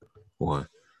One.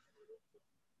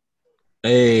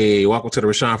 Hey, welcome to the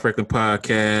Rashawn Franklin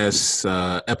Podcast,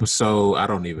 episode,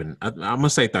 I'm going to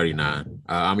say 39.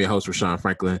 I'm your host, Rashawn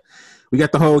Franklin. We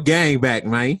got the whole gang back,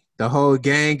 man. The whole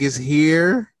gang is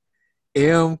here.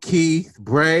 Keith,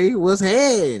 Bray, what's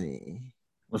happening?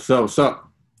 What's up? What's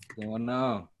going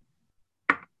on?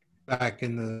 Back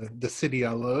in the city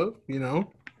I love, you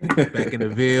know. Back in the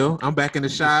Ville. I'm back in the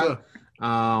shop.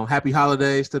 Happy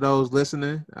holidays to those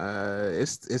listening.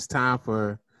 It's time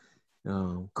for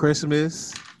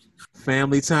Christmas,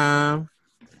 family time,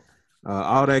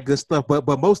 all that good stuff.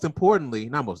 But most importantly,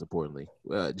 not most importantly,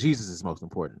 Jesus is most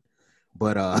important.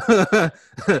 But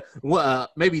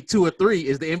maybe 2 or 3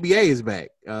 is the NBA is back.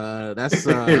 That's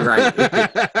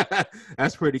right.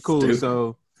 That's pretty cool. Stupid.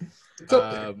 So It's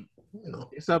up there.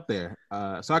 it's up there.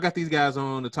 So I got these guys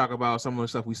on to talk about some of the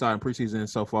stuff we saw in preseason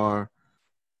so far,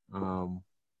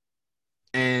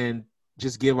 and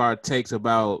just give our takes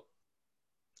about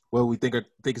what we think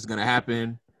is going to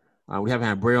happen. We haven't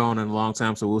had Bray on in a long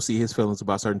time, so we'll see his feelings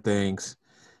about certain things,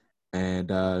 and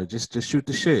just shoot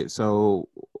the shit. So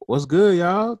what's good,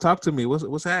 y'all? Talk to me.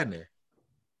 What's happening?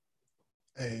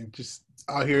 Hey, just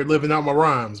out here living out my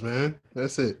rhymes, man.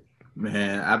 That's it.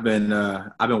 Man, I've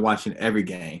been watching every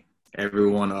game, every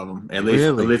one of them. At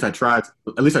least I tried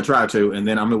to, and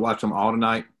then I'm gonna watch them all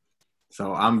tonight.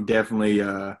 So I'm definitely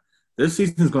this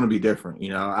season's gonna be different. You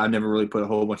know, I never really put a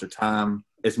whole bunch of time,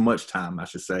 as much time I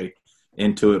should say,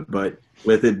 into it. But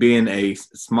with it being a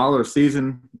smaller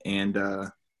season, and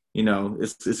you know,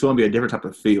 it's gonna be a different type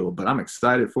of feel. But I'm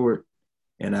excited for it,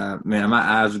 and man, my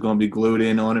eyes are gonna be glued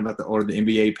in on it. About to order the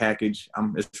NBA package.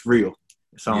 It's real.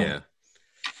 It's on. Yeah.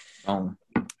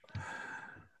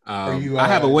 I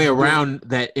have a way around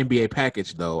that NBA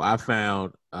package, though. I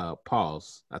found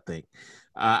pause. I think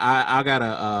I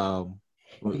gotta.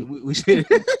 We should.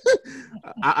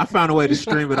 I found a way to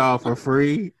stream it all for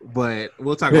free, but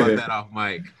we'll talk about that off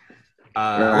mic.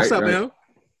 What's up, man?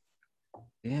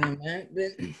 Yeah, man.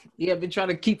 Been trying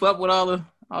to keep up with all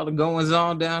the goings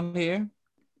on down here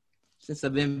since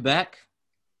I've been back.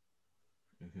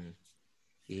 Mm-hmm.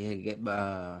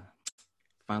 Yeah,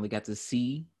 finally got to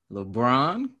see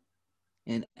LeBron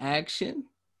in action.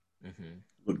 Mm-hmm.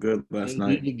 Looked good last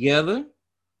night together.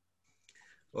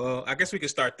 Well, I guess we could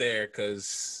start there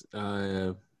because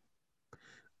our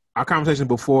conversation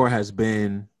before has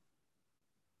been,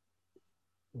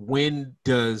 when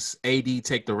does AD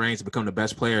take the reins to become the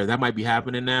best player? That might be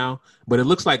happening now, but it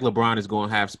looks like LeBron is going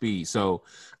half speed. So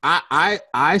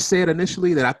I said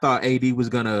initially that I thought AD was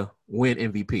going to win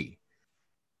MVP.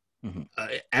 Mm-hmm.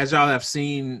 As y'all have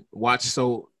watched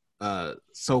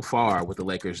so far with the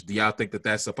Lakers, do y'all think that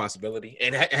that's a possibility?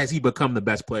 And has he become the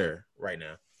best player right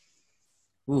now?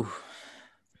 Ooh,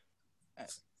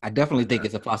 I definitely think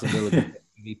it's a possibility.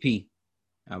 MVP.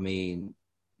 I mean,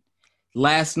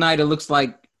 last night it looks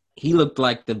like he looked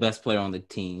like the best player on the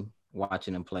team.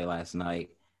 Watching him play last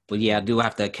night, but yeah, I do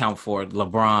have to account for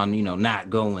LeBron. You know, not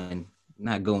going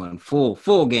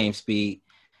full game speed,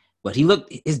 but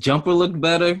his jumper looked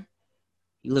better.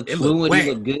 He looked fluid. He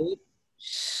looked good.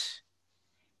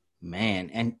 Man,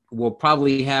 and we'll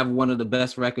probably have one of the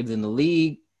best records in the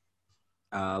league.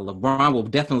 LeBron will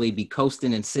definitely be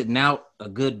coasting and sitting out a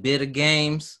good bit of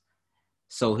games.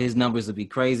 So his numbers will be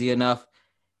crazy enough.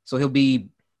 So he'll be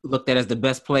looked at as the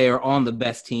best player on the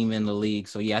best team in the league.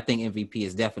 So, yeah, I think MVP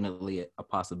is definitely a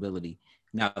possibility.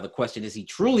 Now, the question is he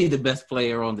truly the best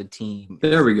player on the team?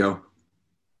 There we go.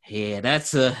 Yeah,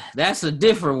 that's a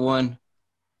different one.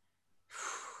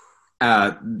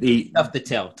 Tough to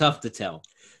tell.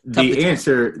 The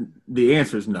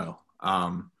answer is no.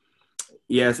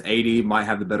 Yes, AD might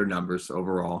have the better numbers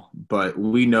overall, but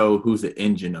we know who's the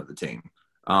engine of the team.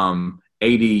 AD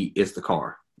is the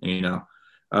car, you know.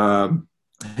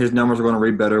 His numbers are going to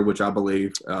read better, which I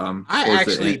believe. I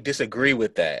actually disagree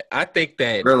with that. I think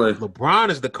that really?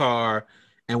 LeBron is the car,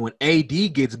 and when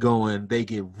AD gets going, they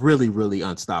get really, really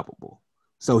unstoppable.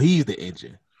 So he's the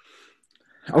engine.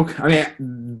 Okay, I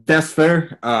mean, that's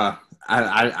fair.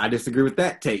 I disagree with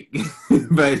that take,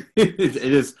 but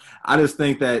I just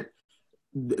think that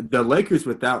the Lakers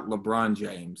without LeBron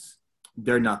James,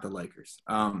 they're not the Lakers.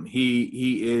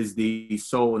 He is the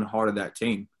soul and heart of that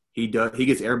team. He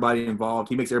gets everybody involved.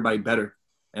 He makes everybody better.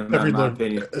 In my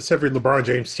opinion, it's every LeBron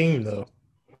James team, though.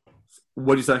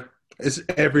 What'd you say? It's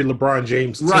every LeBron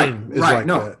James team. Right. Like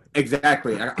No, that.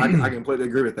 exactly. I completely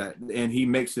agree with that. And he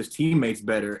makes his teammates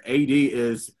better. AD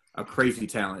is a crazy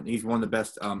talent. He's one of the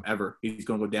best ever. He's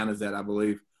going to go down as that, I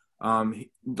believe.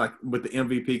 Like with the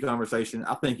MVP conversation,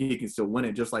 I think he can still win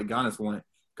it, just like Giannis won it.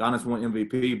 Giannis won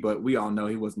MVP, but we all know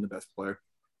he wasn't the best player.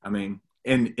 I mean,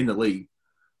 in the league.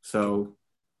 So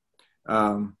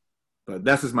But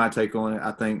that's just my take on it.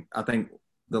 I think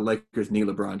the Lakers need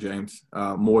LeBron James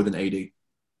more than AD.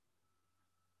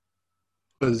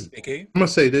 Because I'm gonna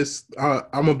say this, I'm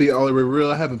gonna be all the way real.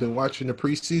 I haven't been watching the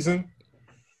preseason,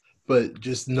 but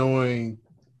just watching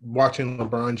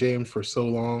LeBron James for so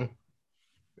long,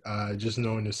 just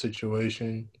knowing the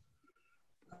situation,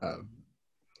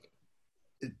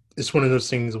 it's one of those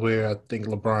things where I think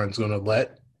LeBron's gonna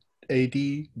let AD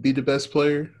be the best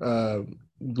player.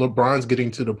 LeBron's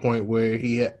getting to the point where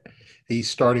he's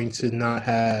starting to not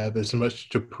have as much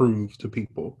to prove to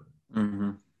people.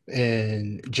 Mm-hmm.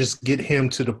 And just get him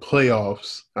to the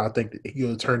playoffs, I think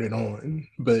he'll turn it on.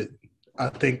 But I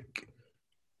think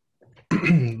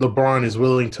LeBron is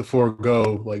willing to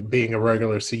forego like being a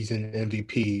regular season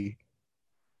MVP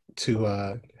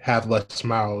to have less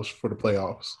miles for the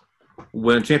playoffs.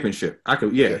 Win a championship.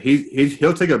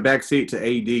 He'll take a back seat to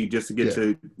AD just to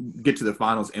get to the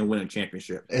finals and win a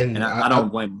championship. And I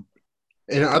don't blame him.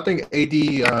 And I think AD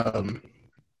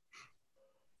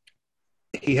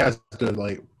he has the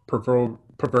like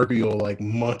proverbial like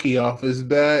monkey off his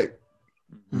back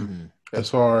as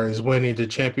far as winning the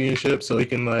championship, so he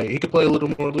can play a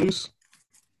little more loose.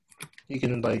 He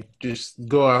can like just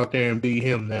go out there and be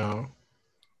him now.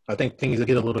 I think things will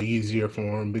get a little easier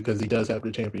for him because he does have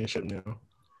the championship now.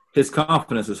 His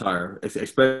confidence is higher,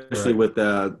 especially with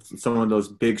some of those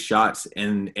big shots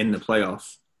in the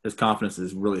playoffs. His confidence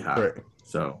is really high. Right.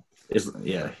 So there's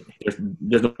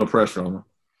no pressure on him.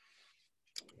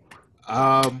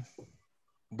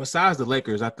 Besides the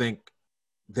Lakers, I think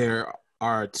there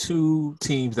are two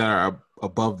teams that are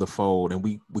above the fold, and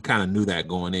we kind of knew that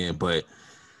going in. But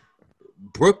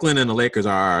Brooklyn and the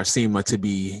Lakers seem like to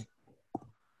be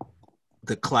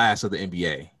the class of the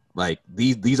NBA. Like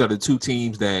these are the two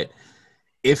teams that,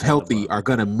 if healthy, are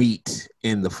gonna meet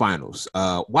in the finals.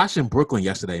 Watching Brooklyn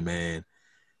yesterday, man,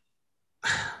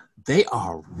 they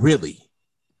are really,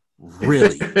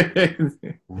 really,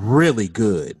 really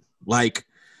good. Like,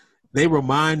 they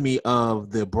remind me of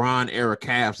the Bron era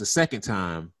Cavs the second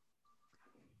time,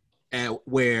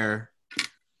 where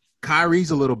Kyrie's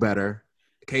a little better,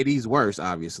 KD's worse,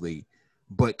 obviously,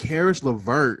 but Caris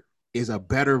LeVert is a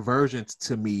better version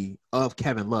to me of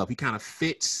Kevin Love. He kind of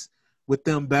fits with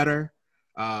them better.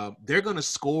 They're going to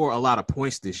score a lot of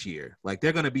points this year. Like,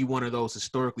 they're going to be one of those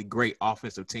historically great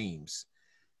offensive teams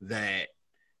that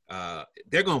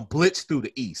they're going to blitz through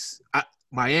the East.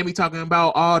 Miami talking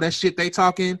about all that shit they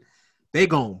talking. They're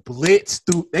going to blitz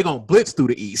through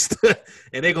the East.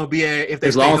 And they're going to be if they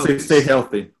as long as they stay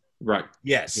healthy. Right.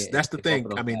 Yes, yeah, that's the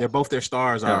thing. I mean, both their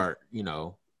stars are,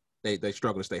 they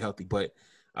struggle to stay healthy. But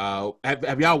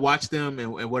have y'all watched them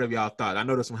and what have y'all thought? I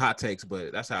know there's some hot takes,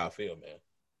 but that's how I feel, man.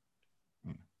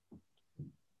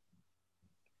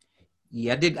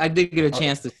 Yeah, I did get a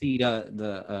chance to see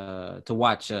to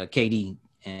watch KD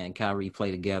and Kyrie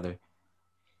play together.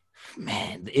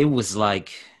 Man, it was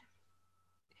like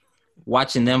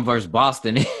watching them versus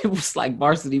Boston. It was like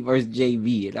varsity versus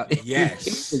JV.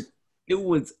 Yes, it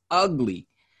was ugly.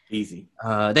 Easy.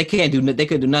 They could do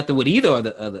nothing with either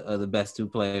of the best two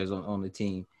players on the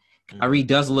team. Kyrie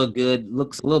does look good.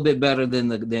 Looks a little bit better than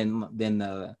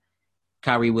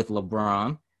Kyrie with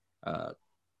LeBron.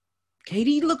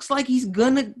 KD looks like he's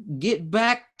gonna get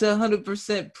back to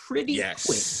 100% pretty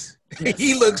quick.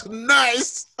 He looks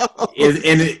nice. and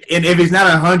if he's not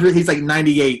 100, he's like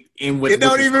 98. It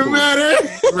don't even matter.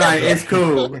 Right? It's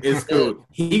cool. It's cool.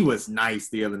 He was nice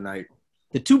the other night.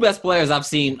 The two best players I've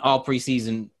seen all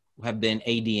preseason have been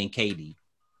AD and KD.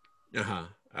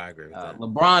 I agree with that.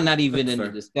 LeBron not even in the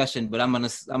discussion, but I'm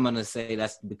gonna say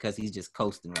that's because he's just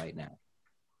coasting right now,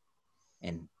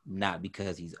 and not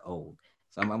because he's old.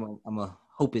 So I'm gonna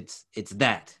hope it's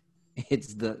that.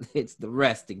 It's the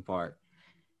resting part.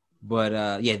 But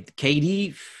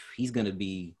KD, he's gonna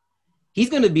be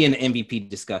in the MVP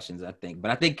discussions, I think.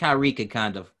 But I think Kyrie could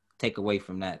kind of take away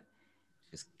from that,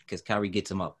 because Kyrie gets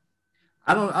him up.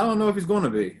 I don't know if he's going to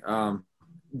be.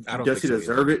 Does he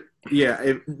deserve it?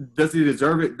 Yeah. Does he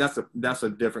deserve it? That's a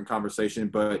different conversation.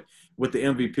 But with the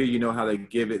MVP, you know how they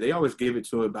give it. They always give it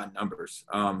to it by numbers.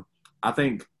 I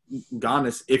think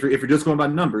Giannis, if you're just going by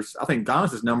numbers, I think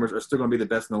Giannis's numbers are still going to be the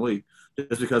best in the league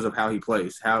just because of how he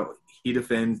plays, how he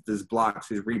defends, his blocks,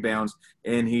 his rebounds,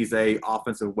 and he's a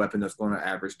offensive weapon that's going to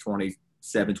average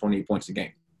 27, 28 points a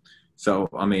game. So,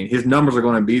 I mean, his numbers are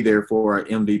going to be there for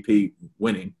an MVP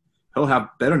winning. He'll have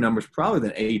better numbers probably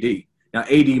than AD. Now,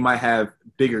 AD might have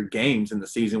bigger games in the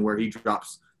season where he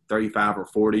drops 35 or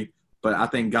 40, but I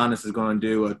think Giannis is going to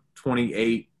do a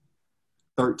 28,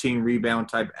 13 rebound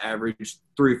type average,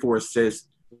 3 or 4 assists,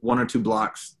 1 or 2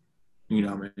 blocks. You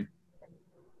know what I mean?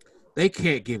 they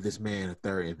can't give this man a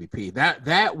third MVP.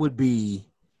 That would be.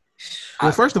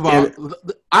 Well, first of all,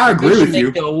 I agree with you.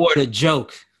 Make the award a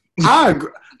joke.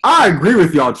 I agree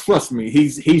with y'all. Trust me,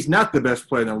 he's not the best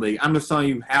player in the league. I'm just telling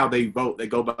you how they vote. They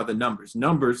go by the numbers.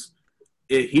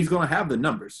 He's going to have the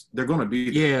numbers. They're going to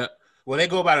be there. Yeah. Well, they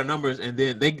go by the numbers, and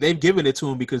then they've given it to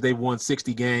him because they've won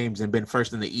 60 games and been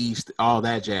first in the East, all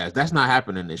that jazz. That's not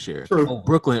happening this year. True.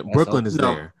 Brooklyn is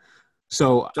there.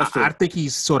 So I think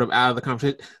he's sort of out of the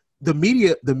conversation. The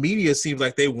media seems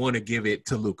like they want to give it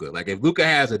to Luka. Like if Luka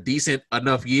has a decent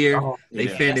enough year, they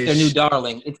finish. That's their new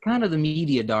darling. It's kind of the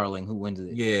media darling who wins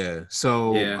it. Yeah.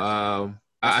 So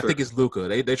I think it's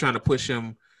Luka. They're trying to push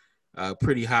him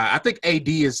pretty high. I think AD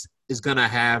is gonna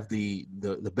have the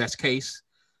best case,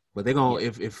 but they're gonna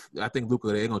if I think Luka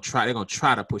they're gonna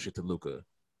try to push it to Luka.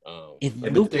 If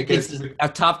Luka gets a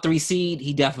top 3 seed,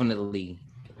 he definitely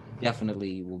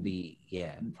will be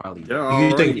probably. Do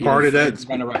you think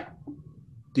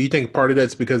part of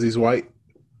that's because he's white?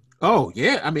 Oh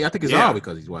yeah, I mean I think it's all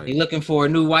because he's white. You looking for a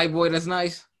new white boy that's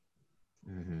nice?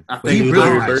 Mm-hmm. I think he's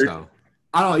really nice though.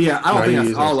 I don't think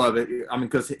that's all of it. I mean,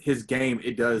 because his game,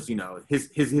 it does,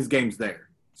 his game's there.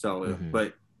 So,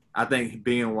 but I think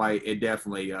being white, it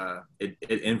definitely it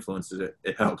influences it.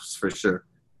 It helps for sure.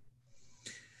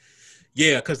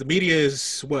 Yeah, because the media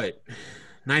is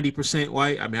 90%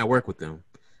 white. I mean, I work with them,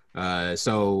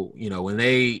 so when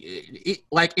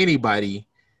like anybody,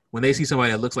 when they see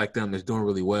somebody that looks like them that's doing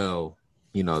really well,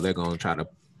 they're gonna try to,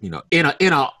 in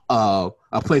a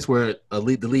place where the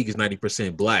league is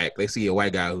 90% black, they see a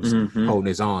white guy who's holding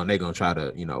his own, they're gonna try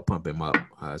to pump him up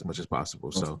as much as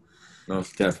possible. So,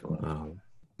 most definitely,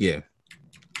 yeah.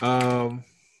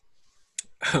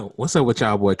 What's up with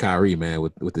y'all boy Kyrie, man,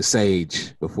 with the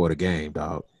sage before the game,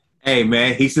 dog? Hey,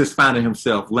 man, he's just finding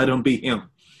himself. Let him be him.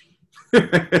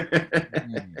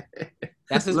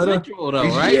 That's his ritual, though,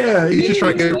 right? Yeah, he's just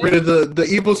trying to get rid of the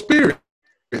evil spirits,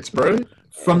 bro.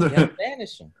 From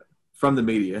the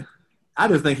media. I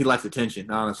just think he likes attention,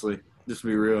 honestly. Just to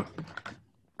be real.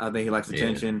 I think he likes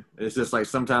attention. It's just like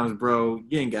sometimes, bro,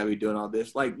 you ain't got to be doing all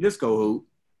this. Like, just go hoop.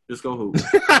 Just go hoop.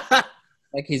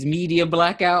 Like his media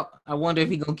blackout. I wonder if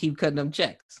he going to keep cutting them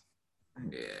checks.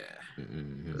 Yeah.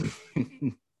 Mm-hmm.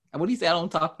 What he say? I don't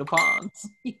talk to pawns.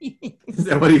 Is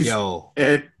that what he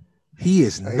said? He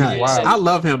is nuts. Wow. I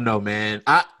love him though, man.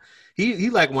 He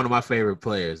like one of my favorite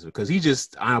players because he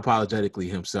just unapologetically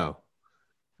himself.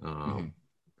 And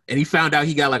he found out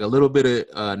he got like a little bit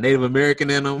of Native American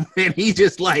in him, and he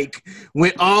just like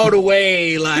went all the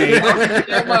way. Like,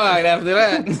 never mind after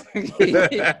that.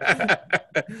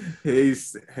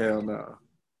 He's hell no.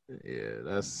 Yeah,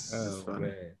 that's funny.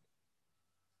 Man.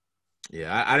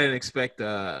 Yeah, I didn't expect.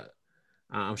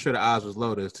 I'm sure the odds was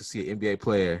low to see an NBA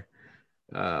player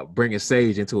bringing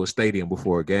Sage into a stadium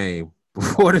before a game,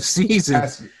 before the season.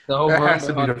 That has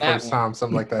to be the first time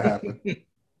something like that happened.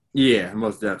 Yeah,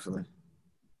 most definitely.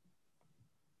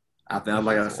 I think,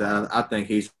 like I said, I think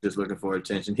he's just looking for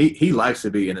attention. He likes to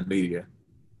be in the media.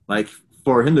 Like,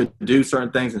 for him to do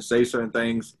certain things and say certain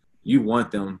things, you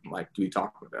want them, like, to be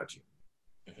talking about you.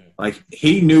 Mm-hmm. Like,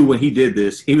 he knew when he did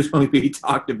this, he was going to be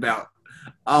talked about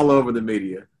all over the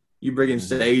media. You bring in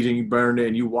Sage and you burn it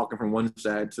and you walking from one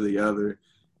side to the other.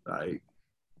 Like,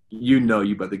 you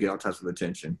about to get all types of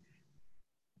attention.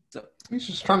 So, he's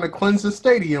just trying to cleanse the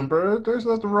stadium, bro. There's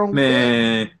nothing wrong with that.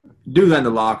 Man, do that in the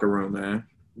locker room, man.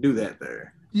 Do that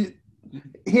there. He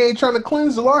ain't trying to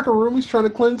cleanse the locker room. He's trying to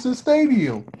cleanse the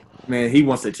stadium. Man, he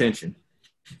wants attention.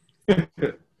 He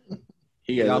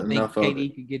has Y'all think enough of KD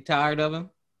it. could get tired of him?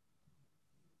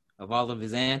 Of all of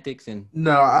his antics? And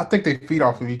No, I think they feed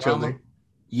off of each other.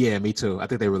 Yeah, me too. I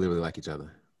think they really, really like each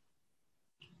other.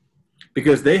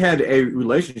 Because they had a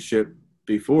relationship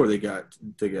before they got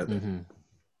together. Mm-hmm.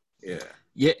 Yeah.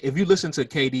 Yeah, if you listen to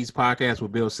KD's podcast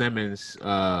with Bill Simmons,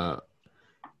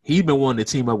 he's been wanting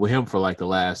to team up with him for like the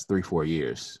last 3-4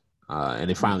 years, and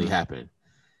it finally happened.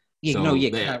 Yeah, So,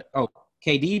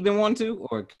 KD been wanting to,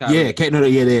 or Kyrie? Yeah,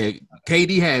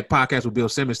 KD had podcasts with Bill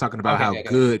Simmons talking about how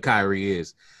good Kyrie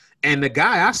is, and the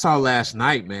guy I saw last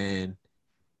night, man,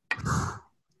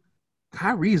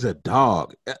 Kyrie's a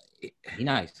dog. He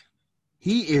nice.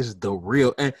 He is the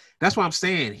real, and that's what I'm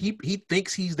saying. He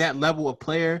thinks he's that level of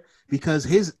player because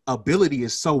his ability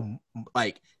is so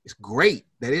it's great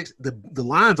that it's the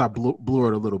lines are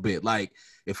blurred a little bit. Like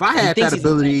if I had that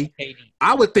ability,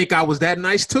 I would think I was that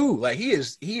nice too. Like he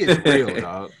is real,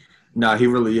 dog. No, he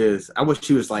really is. I wish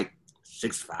he was like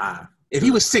 6'5". If he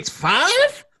was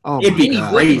 6'5", it'd be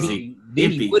crazy.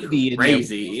 It'd be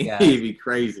crazy. It'd be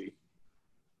crazy.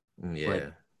 Yeah,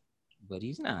 but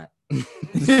he's not.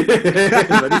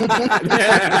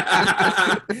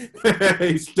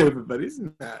 He's stupid, but he's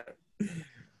not.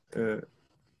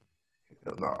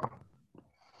 No.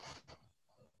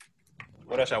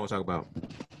 What else y'all want to talk about?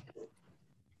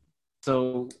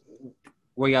 So,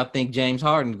 where y'all think James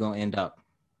Harden's gonna end up?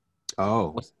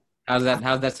 Oh, how's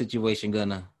that situation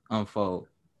gonna unfold?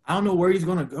 I don't know where he's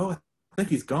gonna go. I think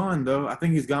he's gone though. I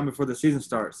think he's gone before the season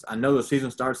starts. I know the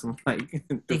season starts in like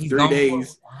 3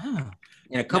 days.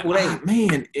 In a couple days.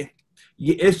 Man,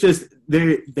 it's just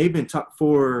they've been talking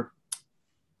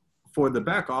for the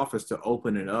back office to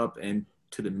open it up and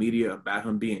to the media about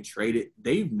him being traded.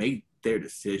 They've made their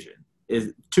decision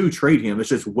is to trade him. It's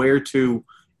just where to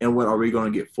and what are we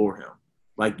going to get for him.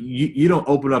 Like you don't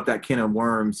open up that can of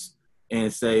worms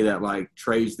and say that like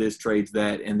trades this, trades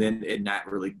that, and then it not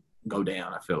really go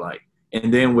down. I feel like,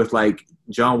 and then with like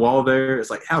John Wall there, it's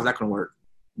like how's that going to work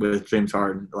with James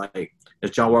Harden? Like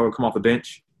is John Wall going to come off the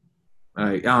bench?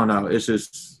 Like I don't know. It's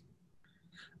just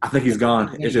I think he's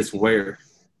gone. It's just where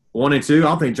 1 and 2. I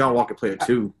don't think John Wall can play a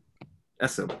 2.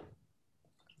 That's I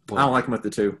don't like him at the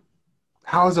 2.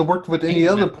 How has it worked with any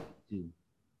other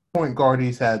point guard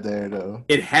he's had there, though?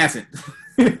 It hasn't.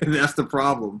 That's the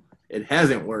problem. It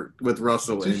hasn't worked with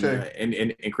Russell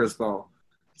and Chris Paul.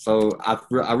 So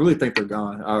I really think they're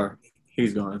gone. Or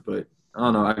he's gone, but I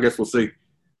don't know. I guess we'll see.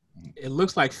 It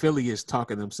looks like Philly is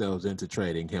talking themselves into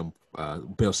trading him,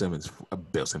 Ben Simmons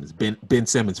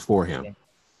for him.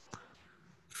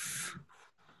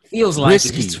 Feels like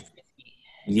risky.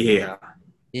 Yeah.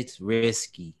 It's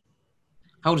risky.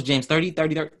 How old is James? 30,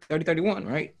 31,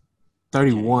 right?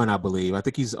 31, I believe. I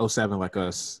think he's 07 like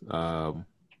us.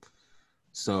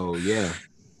 So, yeah.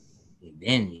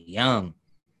 Ben young.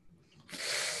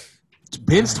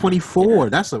 Ben's 24.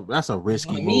 That's a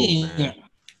risky move, man.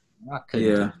 I couldn't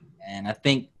do it, man. I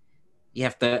think you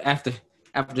have to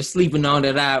after sleeping on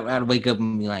it, I'd wake up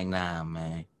and be like, nah,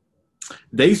 man.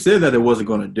 They said that it wasn't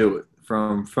going to do it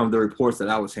from the reports that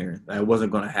I was hearing. That it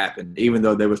wasn't going to happen, even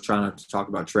though they was trying to talk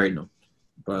about trading them.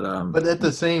 But at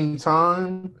the same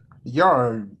time, y'all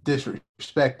are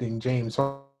disrespecting James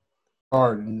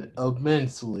Harden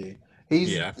immensely.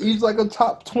 He's like a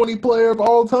top 20 player of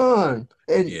all time.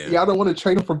 And y'all don't want to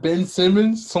trade him for Ben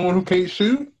Simmons, someone who can't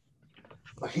shoot?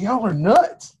 Like, y'all are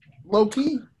nuts, low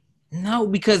key. No,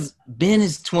 because Ben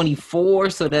is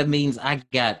 24, so that means I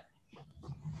got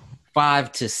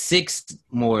 5 to 6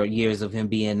 more years of him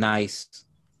being nice.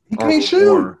 He can't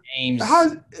shoot.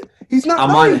 He's not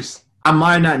nice. I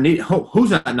might not need. Who's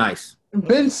not nice?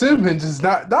 Ben Simmons is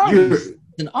not nice.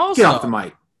 And also, get off the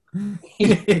mic.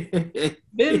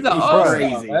 Ben's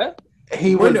crazy. Man.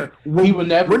 He would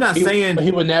never. We're not saying he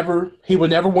would never. He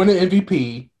would never win an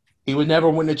MVP. He would never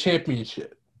win a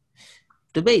championship.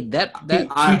 Debate that.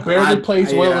 He barely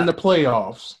plays well in the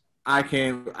playoffs. I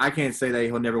can't say that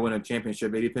he'll never win a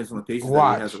championship. It depends on the pieces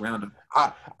that he has around him.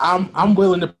 I'm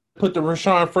willing to put the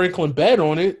Rashawn Franklin bet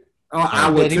on it. Oh, I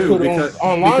would too because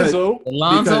on Lonzo.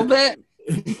 Lonzo bet.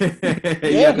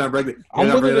 Y'all gonna bring it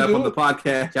up on the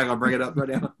podcast. Y'all gonna bring it up right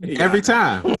now every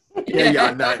time. Yeah,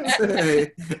 y'all nuts.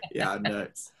 Y'all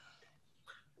nuts.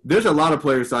 There's a lot of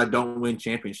players that don't win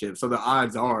championships, so the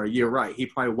odds are you're right. He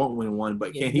probably won't win one,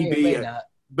 but can he be?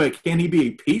 Can he be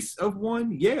a piece of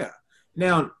one? Yeah.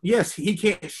 Now, yes, he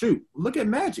can't shoot. Look at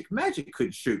Magic. Magic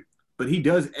couldn't shoot, but he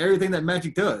does everything that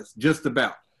Magic does, just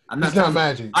about. He's not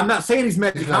Magic. I'm not saying he's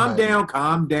Magic. Calm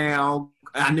down.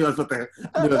 I knew it was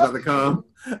about to come.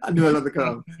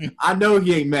 I know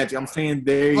he ain't Magic. I'm saying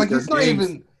their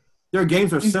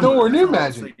games are he's similar. Nowhere near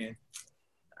Magic.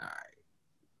 All right.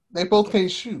 They both can't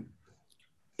shoot.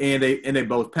 And they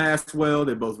both pass well.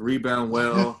 They both rebound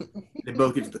well. They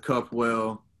both get to the cup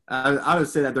well. I would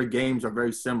say that their games are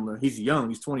very similar. He's young.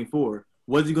 He's 24.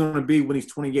 What's he going to be when he's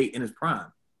 28 in his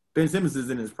prime? Ben Simmons is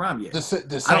in his prime yet. The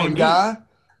same guy?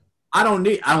 I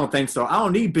don't think so. I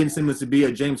don't need Ben Simmons to be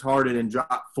a James Harden and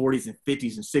drop 40s and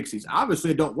 50s and 60s.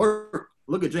 Obviously, it don't work.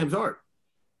 Look at James Harden.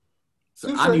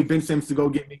 So I need Ben Simmons to go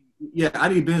get me. Yeah, I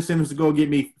need Ben Simmons to go get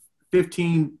me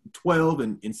 15, 12,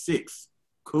 and 6.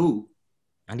 Cool.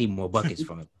 I need more buckets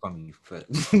from you.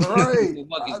 Right. More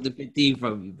buckets to 15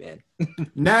 from you, man.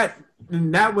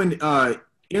 Not when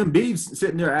Embiid's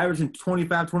sitting there averaging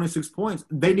 25, 26 points.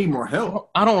 They need more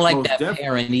help. I don't like that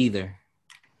pairing either.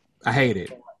 I hate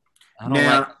it.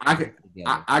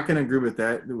 I can agree with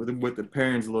that. With the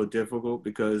pairing's a little difficult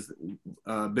because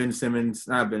Embiid's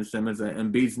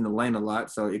in the lane a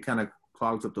lot, so it kind of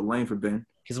clogs up the lane for Ben.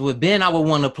 Because with Ben, I would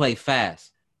want to play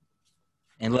fast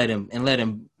and let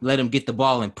him get the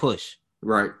ball and push.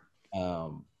 Right.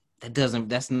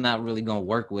 That's not really gonna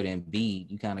work with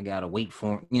Embiid. You kind of gotta wait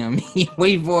for him. You know what I mean?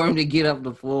 Wait for him to get up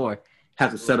the floor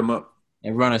have to set them up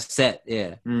and run a set.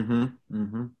 Yeah.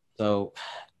 So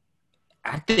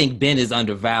I think Ben is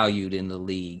undervalued in the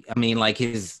league. I mean, like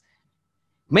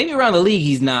maybe around the league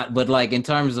he's not, but like in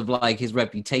terms of like his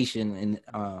reputation, and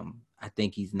I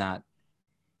think he's not.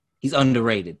 He's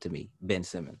underrated to me, Ben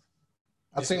Simmons.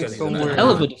 I think it's somewhere.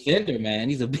 Hell of a defender, man.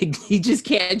 He just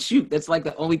can't shoot. That's like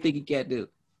the only thing he can't do.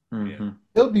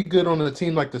 He'll be good on a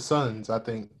team like the Suns, I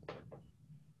think.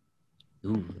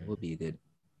 Ooh, that would be good.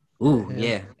 Ooh,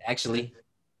 yeah, actually.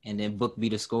 And then Book be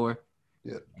the score.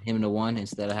 Yeah. Him the one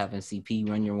instead of having CP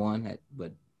run your one.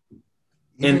 But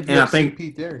and I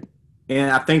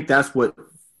think that's what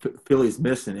Philly's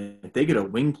missing. If they get a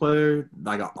wing player,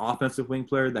 like an offensive wing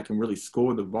player that can really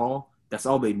score the ball, that's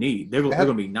all they need. They're going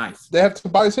to be nice. They have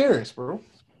Tobias Harris, bro.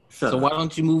 So why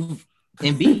don't you move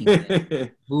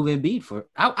Embiid? Move Embiid for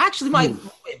 – I actually might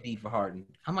move Embiid for Harden.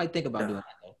 I might think about doing that,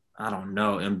 though. I don't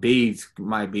know. Embiid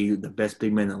might be the best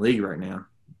big man in the league right now.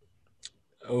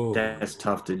 Oh, that's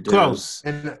tough to do. Close.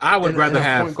 And I would rather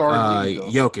have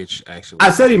Jokic, actually.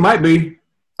 I said he might be.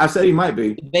 Debatable.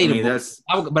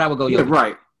 I mean, but I would go Jokic.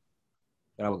 Right.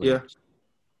 But I would go Jokic.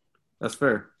 That's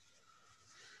fair.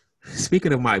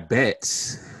 Speaking of my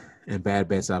bets and bad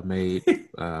bets I've made,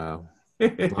 I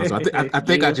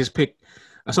think I just picked.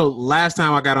 So last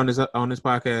time I got on this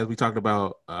podcast, we talked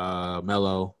about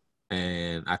Melo,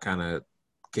 and I kind of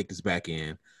kicked this back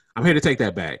in. I'm here to take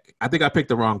that back. I think I picked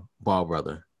the wrong ball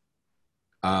brother.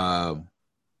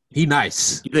 He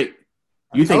nice.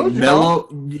 You think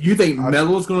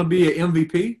Melo's going to be an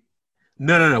MVP?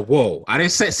 No. Whoa. I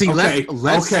didn't say. See, okay.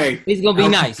 Let's. Okay. He's going to be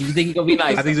nice. You think he's going to be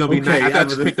nice? I think he's going to be nice. I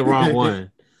thought you picked the wrong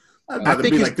one. I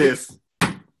think it's like this.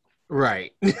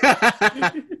 Right.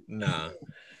 No.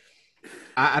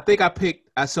 I think I picked.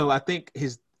 So I think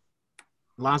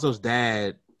Lonzo's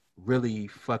dad really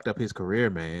fucked up his career,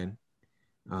 man.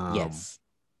 Yes.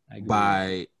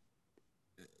 By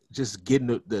just getting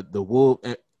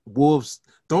the Wolves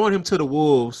throwing him to the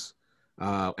Wolves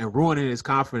and ruining his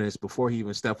confidence before he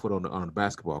even stepped foot on the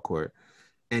basketball court.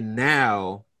 And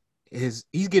now he's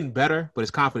getting better, but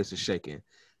his confidence is shaking.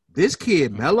 This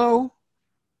kid, Melo,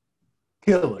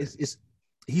 killer.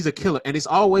 He's a killer, and it's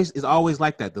always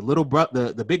like that. The little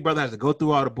brother, the big brother has to go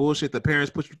through all the bullshit the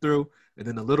parents put you through, and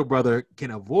then the little brother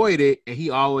can avoid it, and he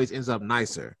always ends up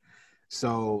nicer.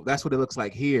 So that's what it looks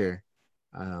like here.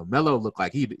 Melo looked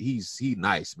like he's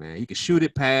nice, man. He can shoot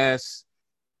it, pass,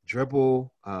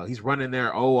 dribble. He's running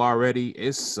there already.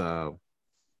 It's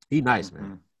he nice,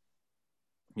 man.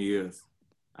 He is.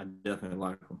 I definitely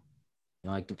like him.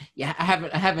 Yeah, I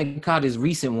haven't caught his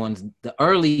recent ones. The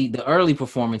early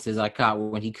performances I caught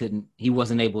when he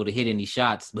wasn't able to hit any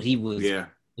shots, but he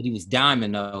was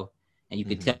diamond though. And you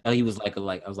could tell he was like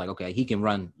I was like, okay, he can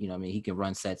run, you know what I mean? He can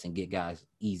run sets and get guys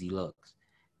easy looks.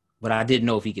 But I didn't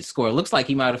know if he could score. It looks like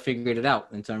he might have figured it out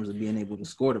in terms of being able to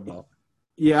score the ball.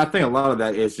 Yeah, I think a lot of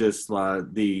that is just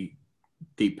the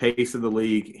pace of the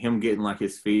league, him getting like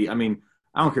his feet. I mean,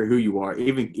 I don't care who you are.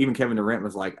 Even Kevin Durant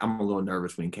was like, I'm a little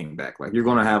nervous when he came back. Like, you're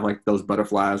going to have like those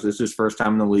butterflies. It's his first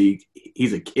time in the league.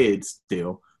 He's a kid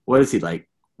still. What is he, like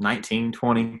 19,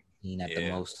 20? At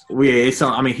the most. Yeah, so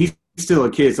I mean, he's still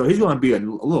a kid, so he's going to be a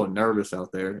little nervous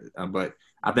out there. But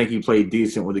I think he played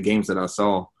decent with the games that I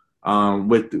saw.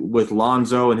 With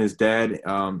Lonzo and his dad,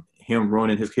 him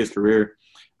ruining his career,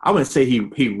 I wouldn't say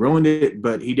he ruined it,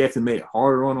 but he definitely made it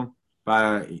harder on him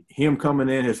by him coming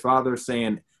in, his father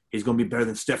saying he's going to be better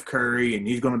than Steph Curry and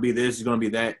he's going to be this, he's going to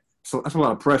be that. So that's a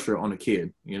lot of pressure on the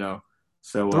kid, you know.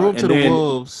 So threw him to the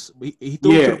Wolves. He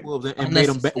threw him to the Wolves and made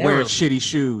him wear shitty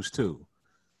shoes too.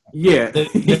 Yeah,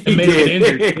 he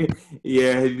did.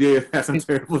 Yeah, he did have some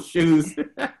terrible shoes.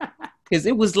 Because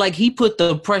it was like he put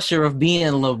the pressure of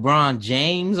being LeBron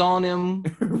James on him.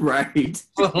 Right.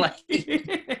 For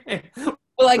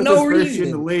no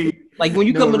reason. Like when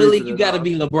you come in the league, you got to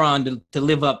be LeBron to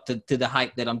live up to the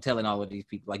hype that I'm telling all of these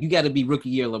people. Like you got to be rookie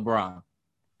year LeBron.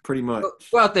 Pretty much.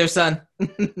 Go out there, son.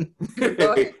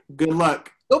 Good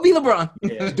luck. Go be LeBron.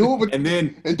 Yeah. Do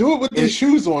it with these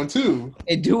shoes on too.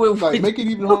 And do it like make it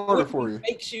even harder for you.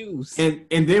 Fake shoes. And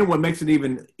then what makes it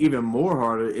even more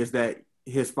harder is that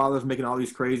his father's making all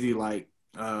these crazy like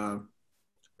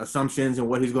assumptions and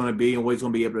what he's going to be and what he's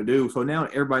going to be able to do. So now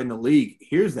everybody in the league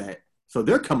hears that. So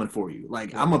they're coming for you.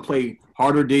 Like, I'm going to play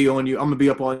harder D on you. I'm going to be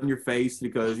up on your face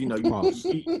because, you know, you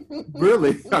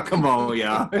really? Oh, come on,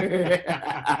 y'all.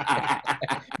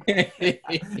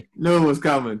 Knew it was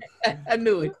coming. I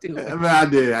knew it, too. I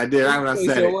did. I'm not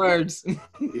saying it. Words.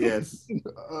 Yes.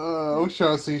 I was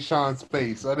trying to see Sean's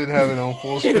face. I didn't have it on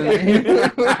full screen.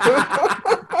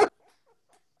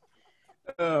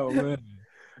 Oh, man.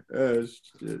 Oh,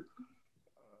 shit.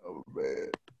 Oh,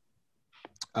 man.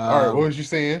 All right, what was you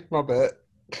saying? My bad.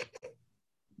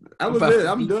 That was it.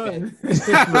 I'm done.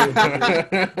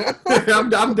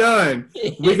 I'm done.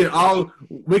 We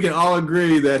can all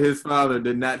agree that his father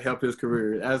did not help his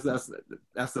career. That's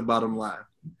the bottom line.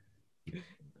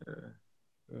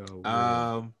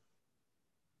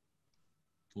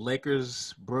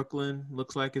 Lakers Brooklyn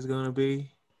looks like it's gonna be.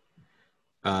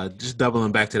 Just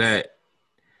doubling back to that.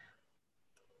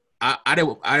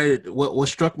 What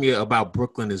struck me about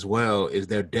Brooklyn as well is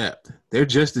their depth. They're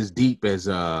just as deep as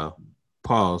as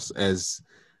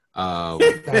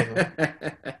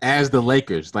the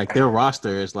Lakers. Like their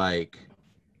roster is like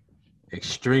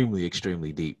extremely,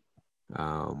 extremely deep.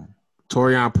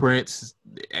 Taurean Prince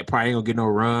probably ain't gonna get no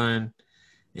run,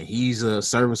 and he's a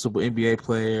serviceable NBA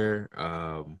player.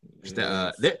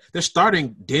 They're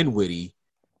starting Dinwiddie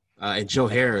and Joe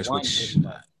Harris, which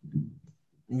I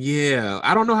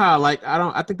don't know how.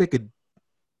 I think they could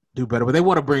do better, but they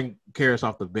want to bring Caris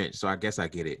off the bench, so I guess I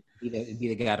get it. Be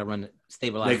the guy to run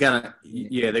stabilize. They gotta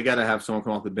have someone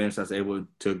come off the bench that's able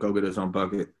to go get his own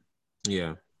bucket.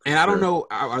 Yeah, and I don't know,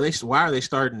 why are they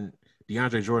starting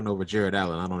DeAndre Jordan over Jared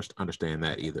Allen? I don't understand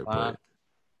that either. But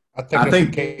I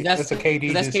think that's a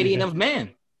KD. That's KD enough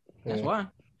man. That's why.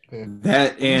 Yeah.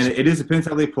 That and it just depends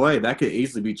how they play. That could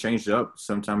easily be changed up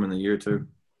sometime in the year too.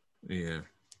 Yeah.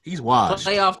 He's washed.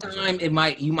 Playoff time, you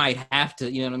might have to,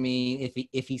 you know what I mean? If it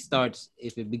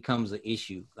becomes an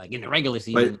issue, like in the regular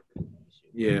season.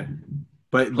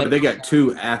 But they got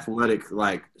two athletic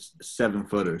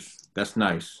 7-footers. That's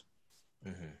nice,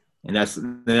 and that's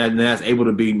able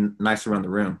to be nice around the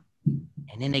rim.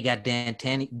 And then they got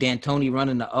D'Antoni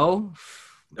running the O.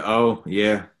 Oh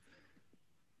yeah,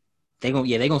 they're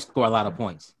gonna score a lot of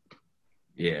points.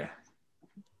 Yeah.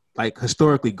 Like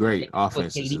historically great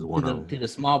offenses is one of them. To the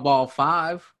small ball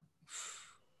 5.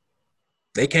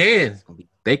 They can.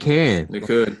 They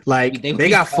could. Like they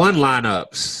got fun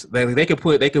lineups. They could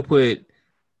put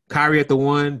Kyrie at the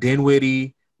 1,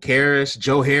 Dinwiddie, Caris,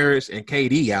 Joe Harris, and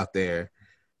KD out there,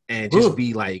 and just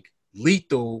be like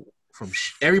lethal from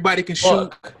everybody can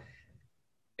shoot.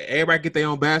 Everybody get their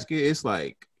own basket. It's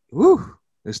like,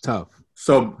 it's tough.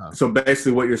 So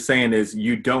basically, what you're saying is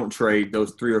you don't trade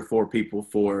those 3 or 4 people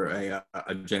for a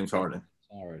James Harden.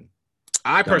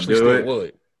 I personally still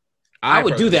would. I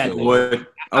would do that. Would.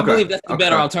 I believe that's the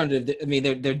better alternative. I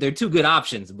mean, they're 2 good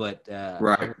options, but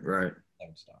right.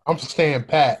 I'm staying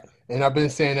pat, and I've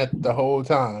been saying that the whole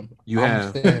time. I'm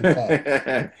staying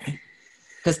pat.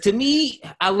 Because to me,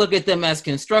 I look at them as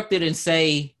constructed and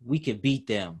say we could beat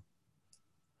them.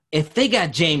 If they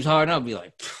got James Harden, I'll be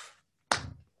like.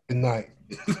 Good night.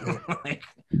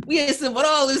 We assembled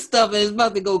all this stuff and it's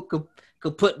about to go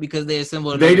kaput because they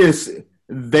assembled. They just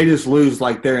lose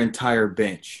their entire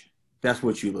bench. That's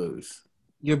what you lose.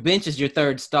 Your bench is your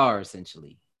 3rd star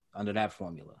essentially under that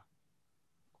formula.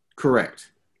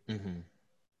 Correct. Mm-hmm.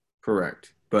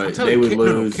 Correct. But they would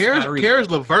lose. Caris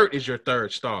LeVert is your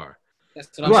 3rd star. That's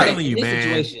what I'm telling you,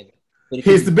 man.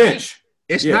 He's the bench.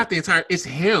 It's not the entire. It's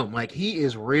him. Like he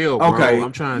is real, bro. Okay.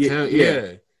 I'm trying to tell you.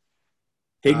 Yeah.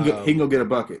 He can go get a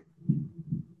bucket.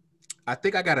 I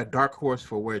think I got a dark horse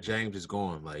for where James is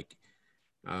going.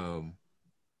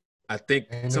 I think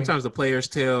sometimes the players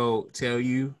tell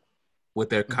you with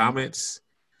their comments.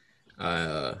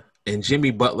 And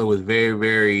Jimmy Butler was very,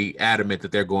 very adamant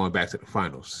that they're going back to the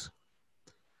finals.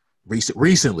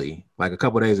 Recently, like a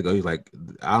couple of days ago, he's like,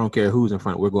 "I don't care who's in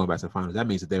front. We're going back to the finals." That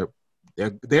means that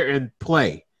they're in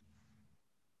play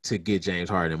to get James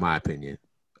Harden, in my opinion.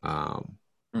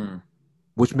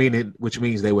 Which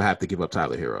means they would have to give up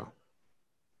Tyler Hero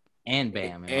and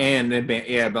Bam, and then Bam.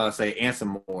 Yeah, about to say and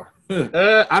some more.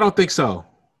 I don't think so.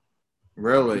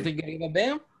 Really? You think they're gonna give up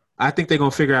Bam? I think they're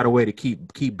gonna figure out a way to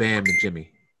keep Bam and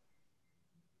Jimmy.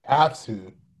 You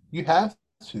have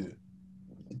to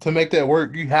make that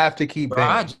work. You have to keep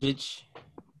Bam.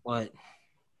 What?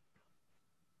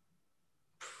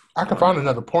 I can find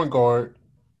another point guard.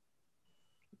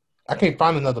 I can't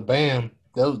find another Bam.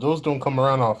 Those don't come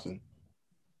around often.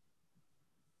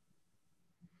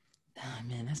 Oh,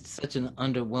 man, that's such an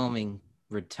underwhelming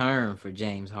return for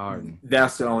James Harden.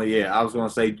 That's the only. I was going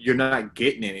to say you're not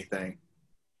getting anything.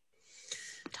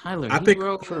 Tyler, I think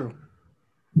true.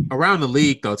 Around the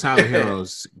league though, Tyler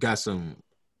Hero's got some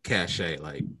cachet.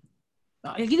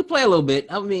 He can play a little bit.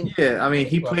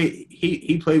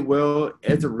 He played well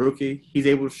as a rookie. He's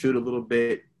able to shoot a little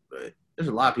bit, but there's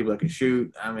a lot of people that can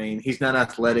shoot. I mean, he's not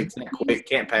athletic, not quick,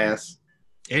 can't pass,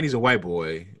 and he's a white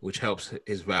boy, which helps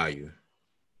his value.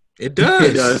 It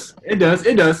does. It does.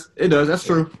 That's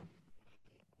true.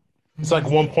 It's like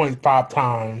 1.5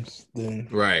 times then.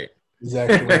 Right.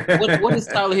 Exactly. What is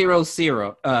Tyler Hero's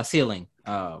ceiling?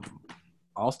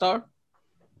 All-Star?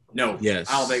 No. Yes.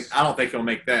 I don't think he'll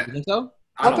make that. You think so?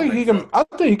 I think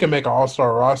he can make an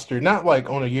All-Star roster, not like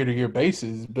on a year-to-year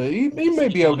basis, but he may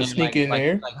be able to sneak in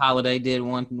there. Like Holiday did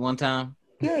one time.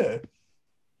 Yeah.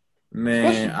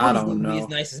 Man, I don't know. As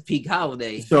nice as peak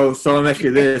Holiday. So let me ask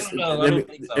you this.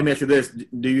 Let me ask you this.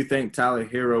 Do you think Tyler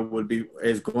Hero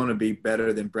is going to be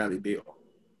better than Bradley Beal?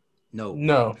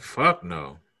 No. Fuck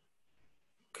no.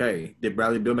 Okay. Did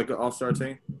Bradley Beal make an All-Star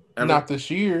team? Ever? Not this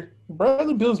year.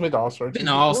 Bradley Beal's made the All-Star team. Been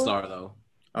an All-Star though.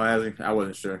 Oh, has he? I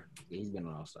wasn't sure. Yeah, he's been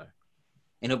an All-Star.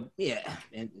 And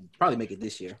probably make it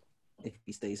this year if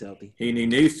he stays healthy. He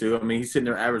needs to. I mean, he's sitting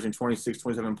there averaging 26,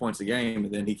 27 points a game,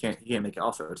 and then he can't make an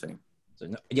All-Star team.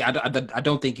 So I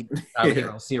don't think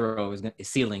Tyler's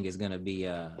ceiling is going to be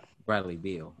Bradley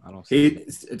Beal. I don't see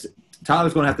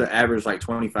Tyler's going to have to average like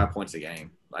 25 points a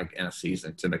game, like in a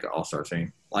season, to make an All-Star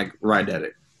team. Like right at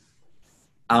it.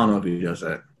 I don't know if he does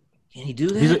that. Can he do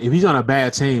that? If he's on a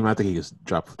bad team, I think he can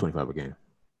drop 25 a game.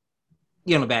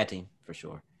 He's on a bad team for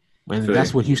sure. And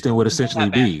that's what Houston would essentially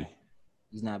be.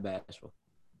 He's not bashful.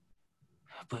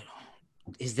 But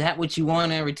is that what you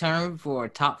want in return for a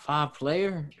top 5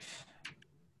 player?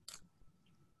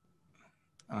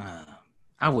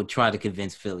 I would try to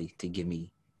convince Philly to give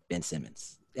me Ben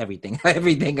Simmons. Everything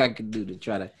I could do to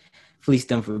try to fleece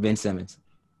them for Ben Simmons.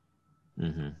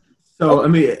 Mm-hmm. So I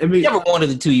mean, never one of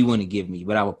the two you want to give me,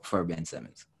 but I would prefer Ben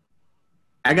Simmons.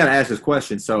 I gotta ask this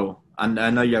question. So I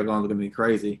know y'all gonna look at me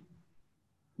crazy.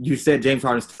 You said James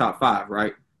Harden's top 5,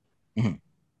 right? Mm-hmm.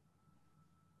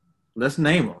 Let's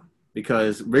name them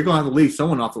because we're gonna have to leave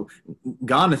someone off.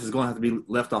 Giannis is gonna have to be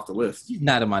left off the list. He's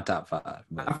not in my top 5.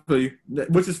 But. I feel you,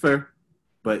 which is fair.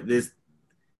 But there's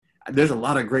a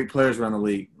lot of great players around the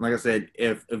league. Like I said,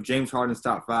 if James Harden's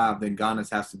top 5, then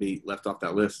Giannis has to be left off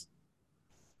that list.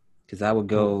 Because I would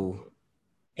go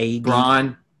AD.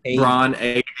 Bron,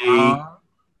 AD.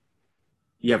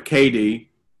 You have KD.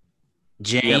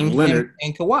 James Leonard.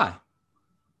 and Kawhi.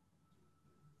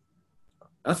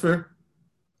 That's fair.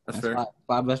 That's fair.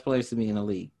 5 best players to me in the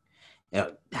league.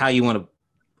 How you want to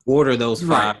order those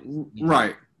 5.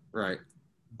 Right.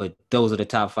 But those are the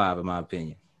top 5 in my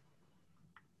opinion.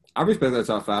 I respect that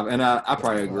top 5, and I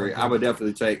probably agree. I would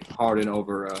definitely take Harden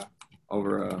over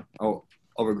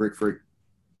Greek Freak.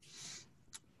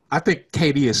 I think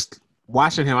KD is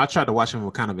watching him. I tried to watch him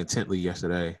kind of intently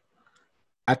yesterday.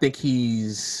 I think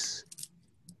he's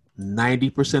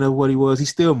 90% of what he was. He's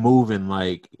still moving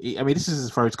this is his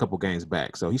first couple games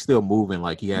back, so he's still moving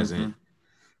like he hasn't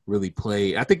really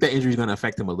played. I think that injury is going to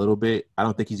affect him a little bit. I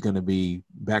don't think he's going to be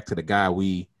back to the guy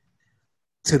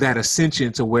to that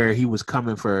ascension to where he was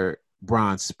coming for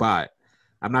Bron's spot.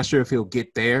 I'm not sure if he'll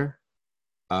get there,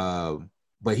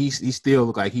 but he still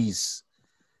look like he's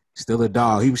still a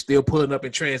dog. He was still pulling up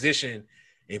in transition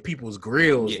in people's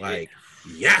grills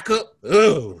Jakob.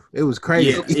 Oh, it was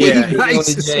crazy. Yeah. He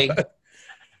looked the same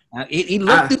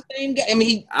guy. I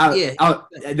mean,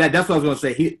 that's what I was going to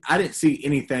say. I didn't see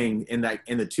anything in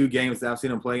the 2 games that I've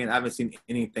seen him play in. I haven't seen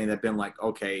anything that's been like,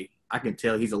 okay, I can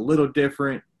tell he's a little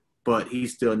different, but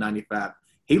he's still 95.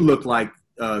 He looked like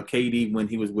KD when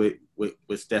he was with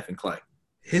Steph and Clay.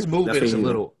 His movement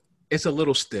is a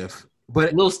little stiff,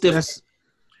 but a little stiff.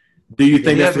 Do you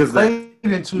think that's because of that?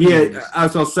 Years. I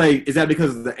was going to say, is that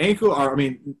because of the ankle or,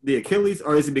 the Achilles,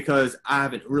 or is it because I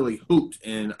haven't really hooped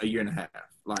in a year and a half?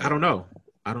 I don't know.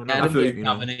 That'd be a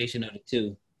combination of the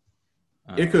two.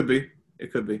 It could be.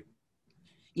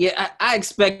 Yeah, I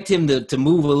expect him to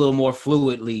move a little more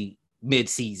fluidly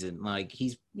mid-season. Like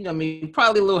he's,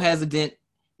 probably a little hesitant.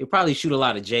 He'll probably shoot a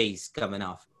lot of J's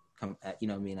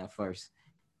at first.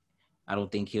 I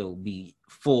don't think he'll be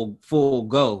full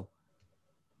go.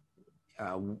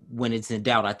 When it's in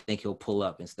doubt, I think he'll pull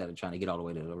up instead of trying to get all the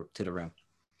way to the rim.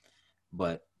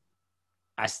 But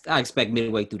I expect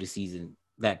midway through the season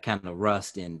that kind of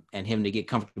rust and him to get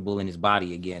comfortable in his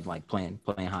body again, like playing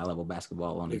high level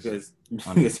basketball on because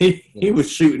he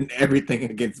was shooting everything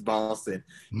against Boston.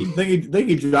 I think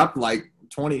he dropped like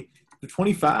 20,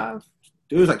 25.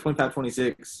 It was like 25,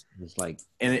 26. It's like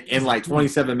in like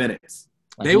 27 minutes.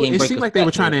 It seemed like they were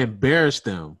trying to embarrass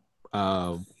them.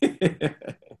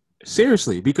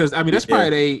 Seriously, because that's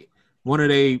probably one of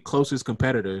their closest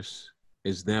competitors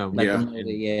is them.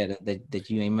 That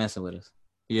you ain't messing with us.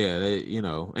 Yeah,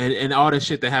 and all the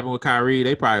shit that happened with Kyrie,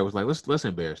 they probably was like, let's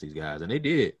embarrass these guys, and they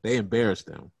did. They embarrassed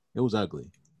them. It was ugly.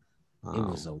 It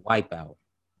was a wipeout.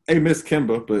 They missed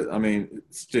Kemba, but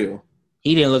still,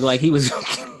 he didn't look like he was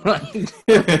like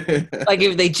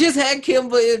if they just had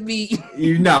Kemba, it'd be.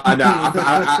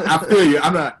 I feel you.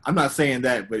 I'm not saying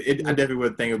that, but I definitely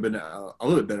would think it would have been a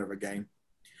little bit better of a game.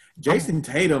 Jason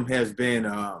Tatum has been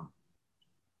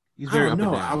He's I very don't up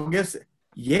and know. down. I guess,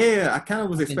 yeah, I kind of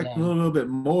was Up and expecting a down. little bit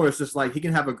more. It's just like he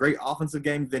can have a great offensive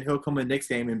game, then he'll come in the next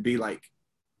game and be like,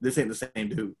 this ain't the same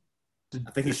dude.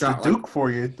 I think he It's shot the like Duke for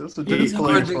you. That's the He- Duke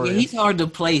player for you. He's hard to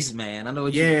place, man. I know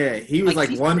what you. yeah, he was like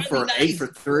he's 1 really for 8 for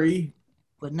nice, 3.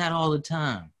 but not all the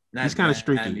time. He's kind of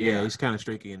streaky. And, Yeah, he's kind of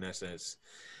streaky in that sense.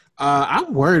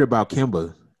 I'm worried about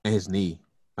Kemba and his knee.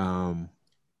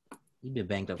 He's been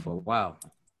banged up for a while.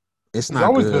 It's He's not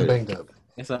always good. been banged up.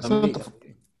 That's what It's I not mean. the-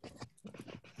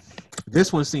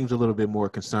 This one seems a little bit more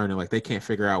concerning. Like they can't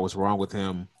figure out what's wrong with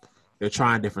him. They're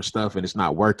trying different stuff and it's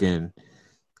not working.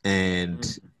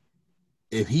 And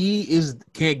if he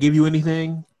can't give you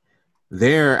anything,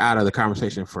 they're out of the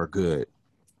conversation for good.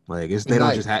 Like they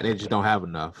just don't have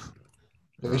enough.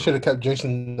 They should have kept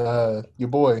Jason, your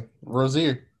boy,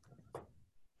 Rozier.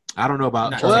 I don't know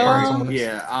about. Trying to find someone else.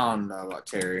 Yeah, I don't know about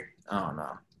Terry. I don't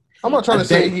know. I'm not trying to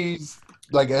say he's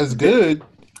like as good.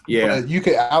 Yeah, But you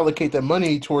could allocate that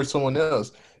money towards someone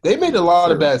else. They made a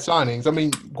lot of bad signings. I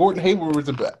mean, Gordon Hayward was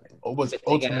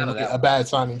ultimately a bad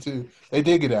signing too. They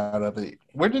did get out of it.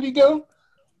 Where did he go?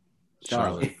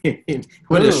 Charlotte.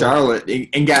 Went to Charlotte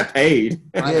and got paid.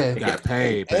 Yeah, got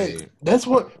paid. Hey, that's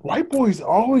what white boys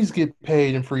always get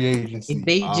paid in free agency.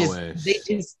 They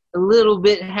just a little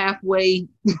bit halfway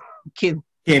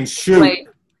can shoot. play.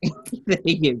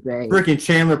 They get paid. Freaking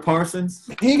Chandler Parsons.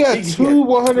 He got two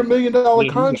 $100 million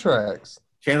contracts.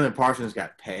 Chandler Parsons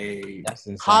got paid. That's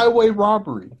insane. Highway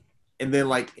robbery. And then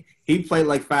like he played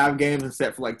like 5 games and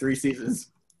sat for like 3 seasons.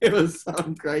 It was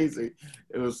something crazy.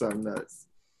 It was something nuts.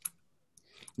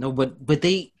 No, but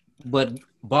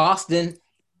Boston,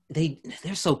 they're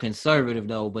so conservative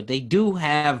though. But they do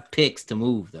have picks to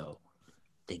move though.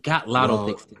 They got lotto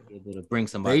picks to be able to bring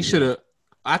somebody. They should have.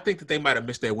 I think that they might have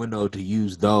missed their window to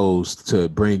use those to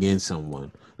bring in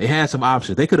someone. They had some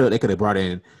options. They could have brought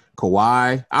in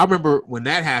Kawhi. I remember when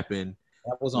that happened.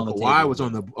 That was on the Kawhi table. was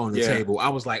on the table. I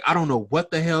was like, I don't know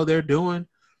what the hell they're doing.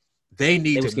 They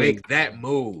need to make that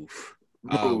move.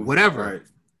 Whatever.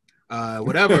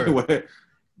 Whatever.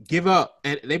 Give up.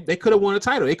 And they could have won a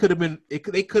title. They could have been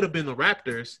the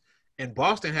Raptors. And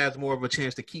Boston has more of a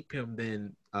chance to keep him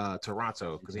than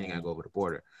Toronto because he ain't gotta go over the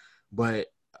border. But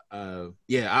I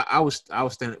was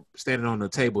standing on the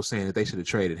table saying that they should have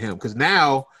traded him because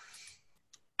now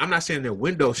I'm not saying their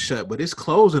window's shut, but it's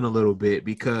closing a little bit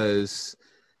because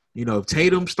if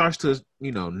Tatum starts to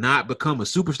not become a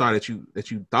superstar that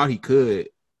you thought he could,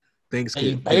 things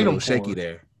could get a little shaky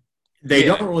there. They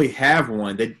don't really have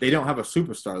one. They don't have a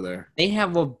superstar there. They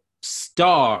have a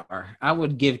star. I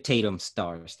would give Tatum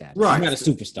star status. Right, He's not a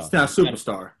superstar. It's not a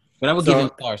superstar, but I would give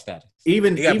him star status. He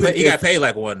got paid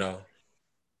like one though.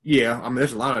 Yeah, I mean,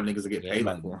 there's a lot of niggas that get paid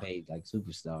like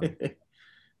superstar.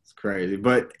 It's crazy,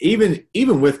 but even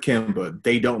with Kemba,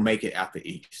 they don't make it out the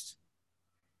East.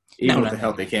 Even with the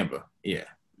healthy Kemba, yeah.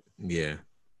 I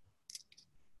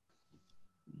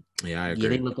agree. Yeah,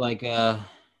 they look like. They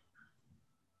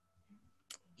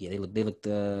looked.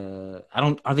 Are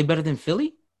they better than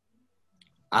Philly?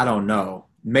 I don't know.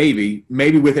 Maybe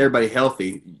with everybody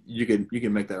healthy, you can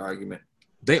make that argument.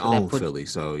 They own Philly,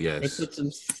 so yes. They put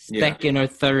some second or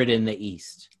third in the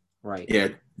East, right? Yeah,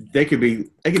 they could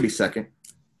be second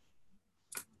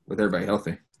with everybody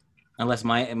healthy. Unless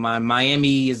my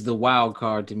Miami is the wild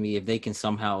card to me if they can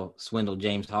somehow swindle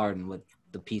James Harden with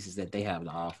the pieces that they have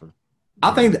to offer.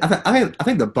 I think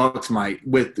the Bucks might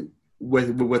with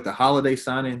the Holiday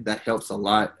signing that helps a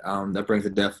lot. That brings a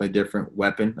definitely different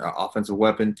weapon, offensive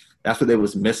weapon. That's what they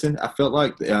was missing. I felt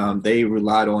like they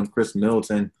relied on Chris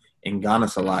Middleton and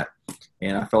Giannis a lot,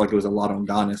 and I felt like it was a lot on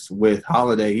Giannis. With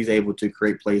Holiday, he's able to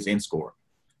create plays and score.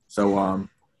 So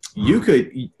you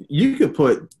could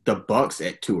put the Bucks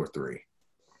at 2 or 3.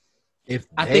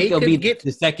 I think they'll be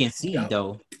the second seed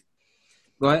though.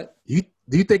 Go ahead.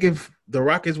 Do you think if the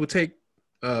Rockets would take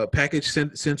package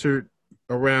centered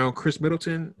around Chris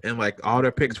Middleton and like all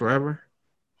their picks forever?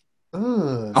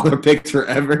 All their picks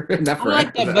forever? I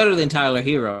like that better than Tyler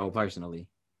Hero personally.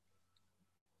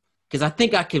 Because I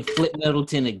think I could flip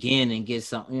Middleton again and get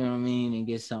something, you know what I mean, and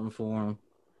get something for him,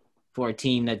 for a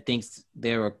team that thinks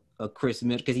they're a Chris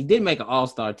Middleton. Because he did make an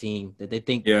all-star team that they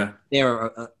think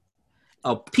they're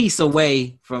a piece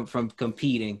away from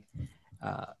competing.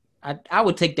 I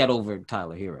would take that over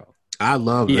Tyler Hero. I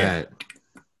love that.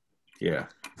 Yeah.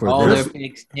 For all their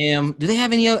picks, him. Do they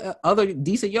have any other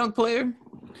decent young player?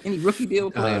 Any rookie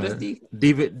deal player that's decent?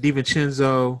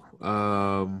 DiVincenzo.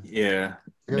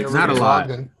 Not a lot.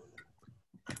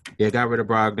 Yeah, got rid of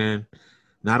Brogdon.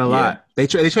 Not a lot. They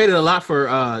traded a lot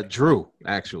for Drew,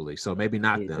 actually. So maybe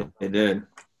not them. They did.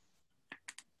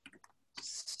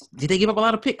 Did they give up a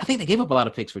lot of picks? I think they gave up a lot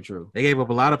of picks for Drew. They gave up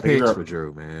a lot of picks for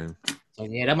Drew, man. So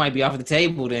yeah, that might be off the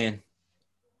table then.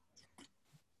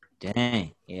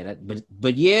 Dang. Yeah,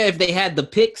 but yeah, if they had the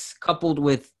picks coupled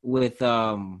with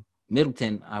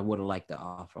Middleton, I would have liked the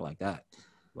offer like that.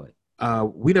 But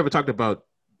we never talked about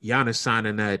Giannis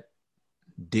signing that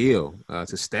deal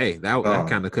to stay.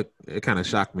 That kind of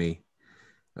shocked me.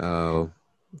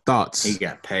 Thoughts? He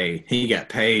got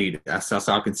paid. That's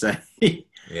all I can say.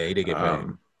 Yeah, he did get paid.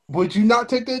 Would you not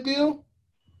take that deal?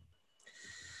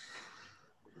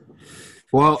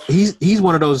 Well, he's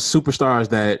one of those superstars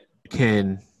that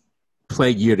can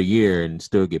play year to year and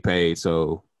still get paid.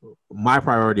 So my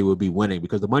priority would be winning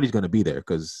because the money's going to be there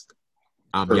because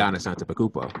I'm Giannis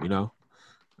Antetokounmpo, you know.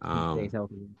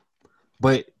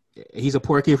 But he's a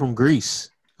poor kid from Greece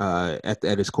at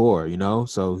his core, you know.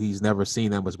 So he's never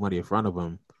seen that much money in front of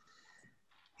him.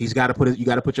 You got to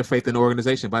put your faith in the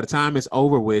organization. By the time it's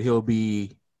over with, he'll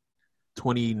be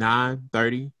 29,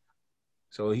 30.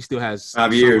 So he still has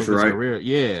 5 years, right? Career.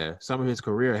 Yeah, some of his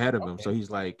career ahead of him. So he's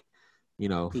like, you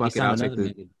know, fuck it. I'll take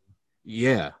the.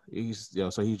 Yeah,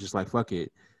 so he's just like, fuck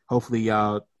it. Hopefully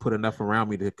y'all put enough around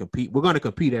me to compete. We're going to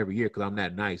compete every year because I'm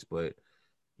that nice, but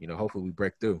you know, hopefully we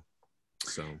break through.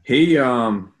 So he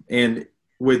and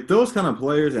with those kind of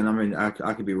players, and I mean, I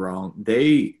could be wrong.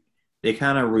 They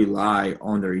kind of rely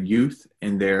on their youth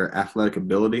and their athletic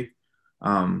ability.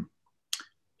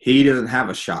 He doesn't have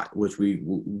a shot, which we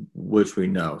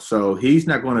know. So he's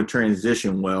not going to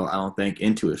transition well, I don't think,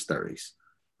 into his 30s.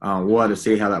 We'll have to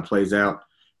see how that plays out.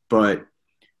 But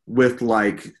with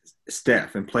like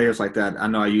Steph and players like that, I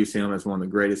know I use him as one of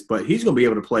the greatest, but he's going to be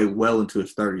able to play well into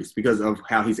his 30s because of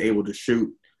how he's able to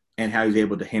shoot and how he's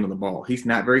able to handle the ball. He's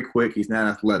not very quick. He's not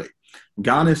athletic.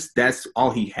 Giannis, that's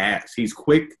all he has. He's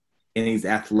quick and he's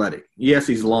athletic. Yes,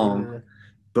 he's long,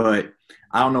 but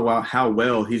I don't know how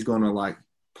well he's going to like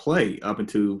play up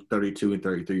until 32 and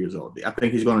 33 years old. I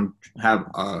think he's going to have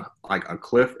like a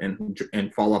cliff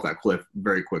and fall off that cliff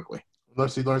very quickly.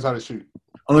 Unless he learns how to shoot.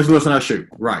 Unless he learns how to shoot,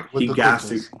 right? With he got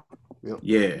to,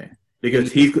 yeah,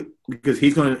 because he's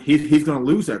going to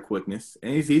lose that quickness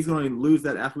and he's going to lose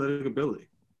that athletic ability.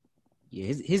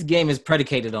 Yeah, his game is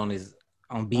predicated on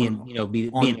being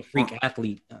being a freak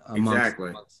athlete amongst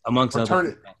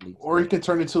other athletes. Or he can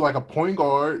turn into like a point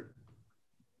guard.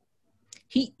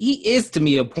 He is to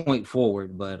me a point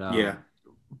forward, but yeah,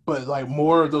 but like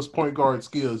more of those point guard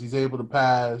skills. He's able to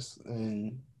pass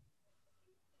and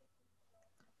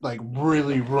like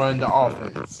really run the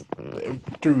offense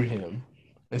through him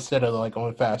instead of like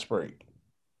on fast break.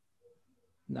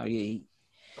 No, yeah.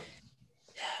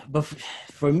 But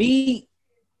for me,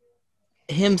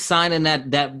 him signing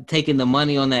that taking the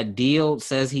money on that deal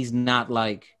says he's not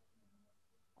like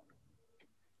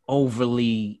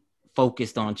overly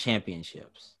focused on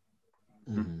championships.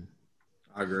 Mm-hmm.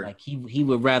 I agree. Like he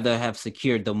would rather have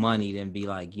secured the money than be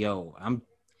like, yo,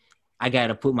 I got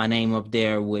to put my name up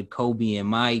there with Kobe and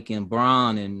Mike and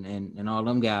Bron and all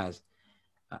them guys.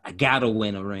 I got to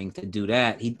win a ring to do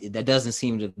that. That doesn't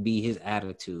seem to be his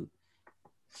attitude.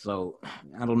 So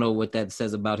I don't know what that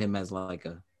says about him as like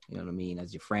a, you know what I mean,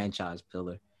 as your franchise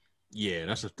pillar. Yeah,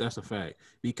 that's a fact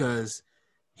because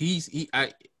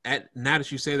now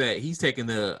that you say that, he's taking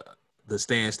the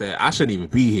stance that I shouldn't even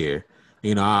be here.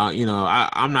 I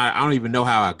don't even know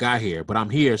how I got here, but I'm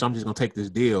here, so I'm just gonna take this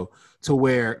deal. To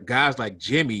where guys like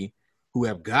Jimmy, who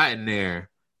have gotten there,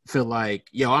 feel like,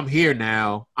 yo, I'm here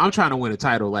now. I'm trying to win a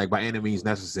title, like by any means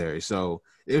necessary. So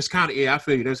there's kind of, I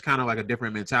feel you. There's kind of like a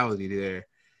different mentality there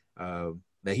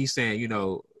that he's saying,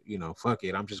 fuck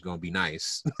it, I'm just gonna be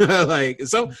nice. Like,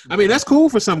 so I mean, that's cool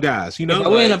for some guys,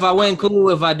 If I win, cool.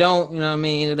 If I don't,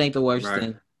 it ain't the worst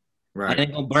thing. Right. It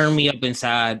ain't gonna burn me up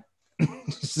inside.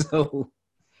 So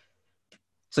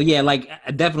yeah, like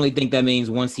I definitely think that means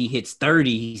once he hits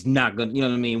 30, he's not gonna, you know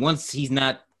what I mean? Once he's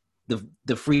not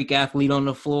the freak athlete on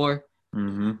the floor,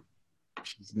 mm-hmm.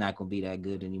 he's not gonna be that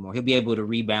good anymore. He'll be able to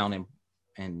rebound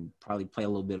and probably play a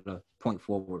little bit of point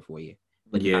forward for you.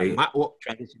 But yeah,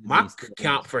 my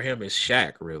count for him is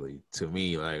Shaq, really. To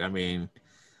me, like, I mean,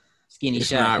 skinny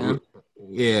Shaq.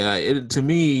 To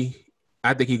me,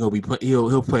 I think he'll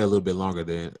play a little bit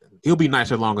longer he'll be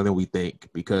nicer longer than we think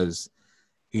because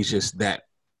he's just that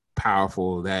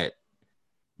powerful, that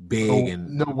big,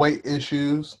 and no weight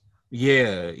issues.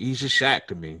 Yeah, he's just Shaq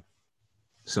to me.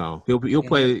 So he'll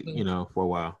play, for a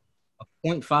while.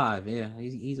 0.5, yeah,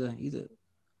 he's a.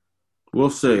 We'll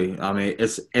see. I mean,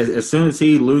 as soon as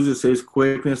he loses his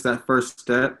quickness, that first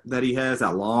step that he has,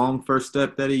 that long first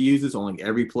step that he uses on like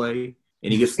every play,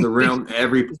 and he gets to the rim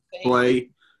every play.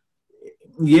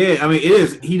 Yeah, I mean, it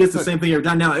is. He does the same thing every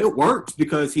time. Now, it works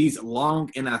because he's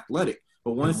long and athletic.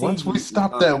 But once we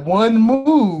stop that one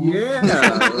move,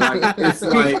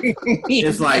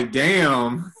 it's like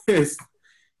damn, it's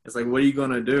like what are you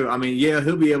gonna do? I mean, yeah,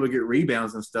 he'll be able to get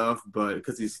rebounds and stuff, but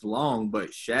because he's long. But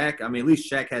Shaq, I mean, at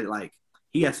least Shaq had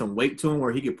he had some weight to him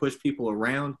where he could push people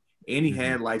around, and he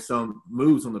had some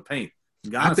moves on the paint.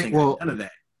 Giannis ain't got none of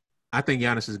that. I think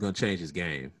Giannis is gonna change his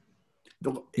game.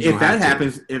 If that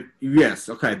happens,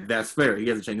 okay, that's fair. He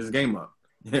has to change his game up.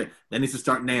 That needs to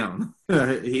start now.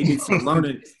 He needs to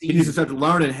learning. He needs to start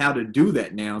learning how to do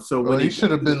that now. So he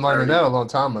should have been learning that a long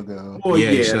time ago. Well,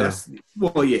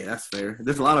 that's fair.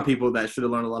 There's a lot of people that should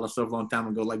have learned a lot of stuff a long time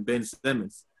ago, like Ben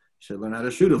Simmons should have learned how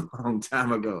to shoot a long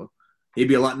time ago. He'd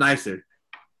be a lot nicer.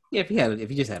 Yeah, if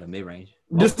he just had a mid range,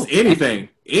 just anything.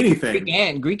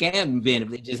 Greek and Ben, if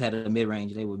they just had a mid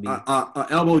range, they would be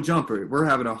elbow jumper. We're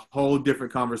having a whole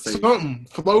different conversation. Something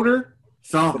floater.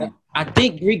 Something. I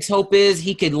think Greek's hope is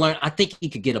he could learn. I think he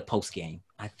could get a post game.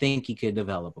 I think he could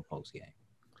develop a post game.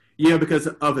 Yeah, because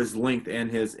of his length and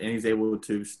he's able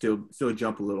to still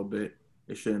jump a little bit.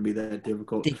 It shouldn't be that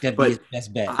difficult. I think that'd be his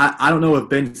best bet. I don't know if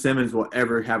Ben Simmons will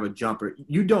ever have a jumper.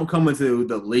 You don't come into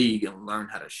the league and learn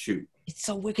how to shoot. It's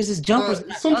so weird because his jumpers.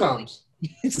 Sometimes.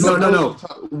 No.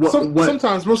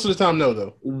 Sometimes, most of the time, no.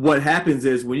 Though. What happens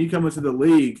is when you come into the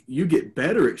league, you get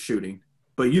better at shooting,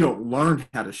 but you don't learn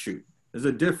how to shoot. There's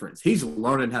a difference. He's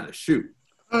learning how to shoot.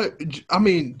 I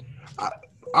mean,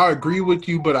 I agree with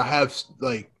you, but I have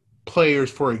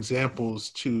players for examples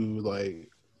to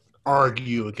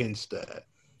argue against that.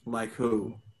 Like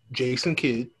who? Jason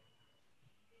Kidd,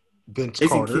 Vince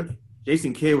Carter.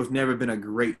 Jason Kidd was never been a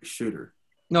great shooter.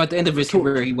 No, at the end of his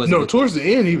career, he wasn't. No, towards the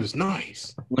end, he was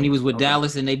nice. When he was with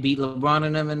Dallas and they beat LeBron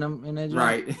and them in that job.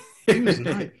 Right. He was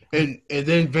nice. And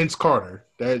then Vince Carter.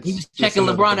 He was checking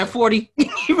LeBron at 40. You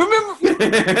remember?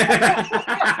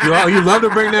 You love to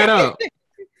bring that up.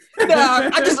 Nah,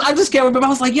 I just can't remember. I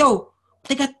was like, yo,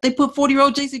 they put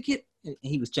 40-year-old Jason Kidd. And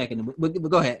he was checking him. But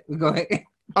go ahead.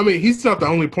 I mean, he's not the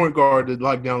only point guard to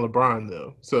lock down LeBron,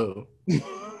 though. So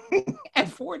at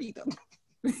 40, though.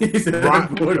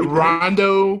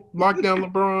 Rondo locked down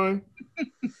LeBron.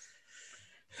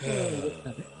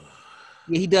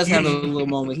 Yeah, he does have those little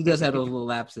moments. He does have those little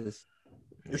lapses.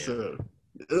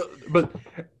 But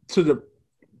to the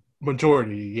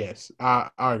majority, yes, I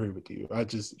agree with you. I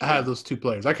have those two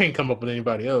players. I can't come up with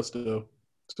anybody else, though.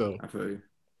 So I feel you.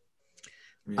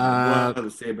 Yeah, what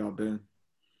to say about Ben?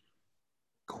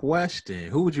 Question: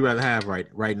 who would you rather have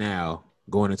right now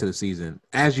going into the season,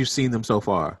 as you've seen them so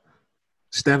far?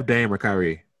 Steph, Dame, or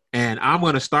Kyrie? And I'm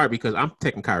going to start because I'm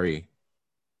taking Kyrie.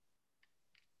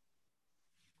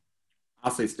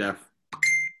 I'll say Steph.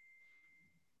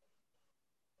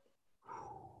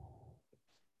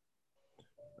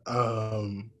 I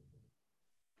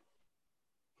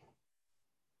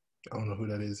don't know who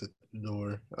that is at the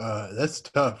door. That's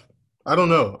tough. I don't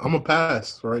know. I'm gonna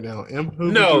pass right now.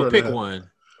 Pick one.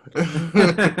 You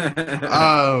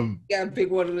gotta pick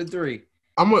one of the three.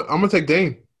 I'm gonna take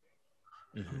Dame.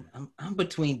 Mm-hmm. I'm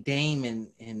between Dame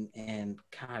and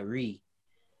Kyrie.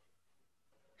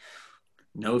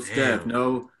 No Steph.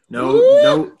 No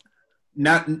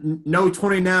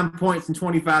 29 points in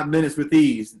 25 minutes with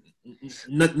ease.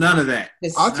 None of that.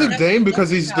 I'll take Dame because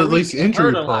he's the least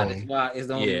injury prone.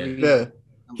 Yeah.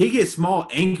 He gets small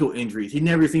ankle injuries. He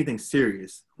never gets anything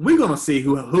serious. We're gonna see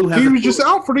who has. He was just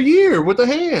out for the year with a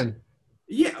hand.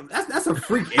 Yeah, that's a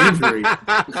freak injury.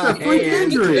 That's a freak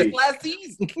injury. Last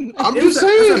season. I'm just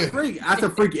saying. That's a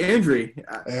freak injury.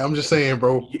 Hey, I'm just saying,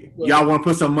 bro. Y'all want to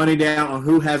put some money down on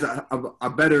who has a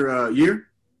better year?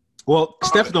 Well,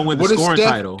 Steph's gonna win the scoring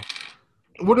title.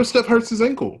 What if Steph hurts his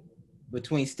ankle?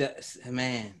 Between Steph,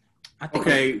 man. I think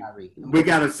we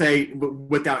gotta say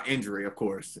without injury, of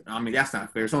course. I mean, that's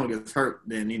not fair. If someone gets hurt,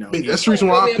 then that's the reason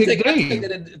why I picked Dame.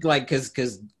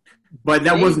 Because. But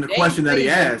that wasn't the question that he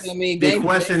asked. The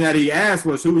question that he asked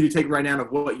was, who would you take right now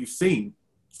of what you've seen?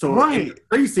 So in the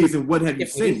preseason, what have you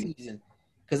seen?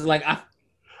 Because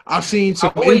I've seen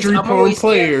some injury-prone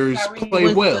players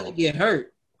play well. Get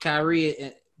hurt.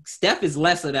 Kyrie, Steph is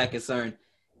less of that concern.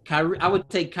 Kyrie, I would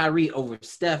take Kyrie over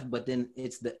Steph, but then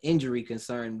it's the injury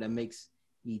concern that makes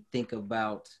me think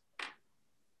about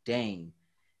Dame.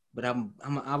 But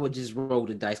I would just roll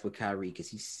the dice with Kyrie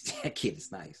because that kid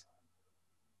is nice.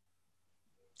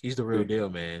 He's the real deal,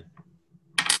 man.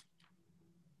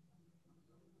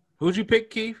 Who'd you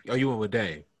pick, Keith? Oh, you went with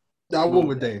Dame. I went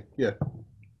with Dame, yeah.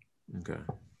 Okay.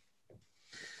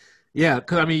 Yeah,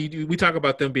 because, I mean, we talk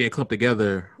about them being clumped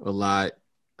together a lot.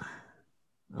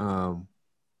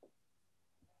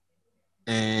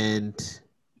 And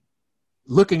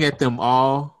looking at them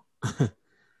all,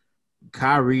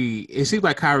 Kyrie, it seems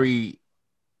like Kyrie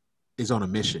is on a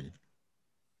mission.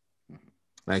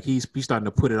 Like he's starting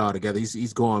to put it all together.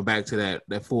 He's going back to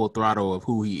that full throttle of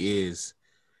who he is,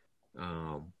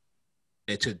 and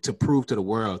to prove to the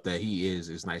world that he is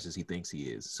as nice as he thinks he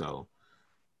is. So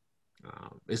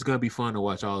it's gonna be fun to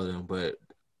watch all of them. But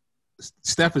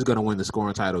Steph is gonna win the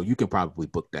scoring title. You can probably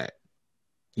book that.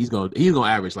 He's gonna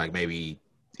average like maybe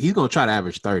he's gonna try to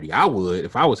average 30. I would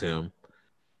if I was him.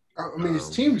 I mean, his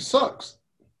team sucks.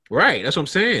 Right, that's what I'm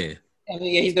saying. I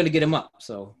mean, yeah, he's gonna get him up.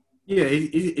 So. Yeah,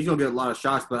 he's going to get a lot of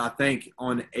shots, but I think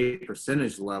on a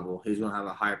percentage level, he's going to have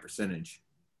a higher percentage.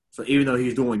 So even though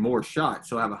he's doing more shots,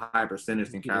 he'll have a higher percentage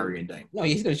than Kyrie and Dame. No,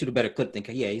 he's going to shoot a better clip than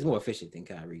Kyrie. Yeah, he's more efficient than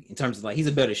Kyrie in terms of like he's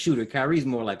a better shooter. Kyrie's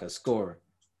more like a scorer,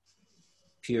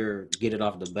 pure get it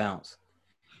off the bounce.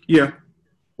 Yeah,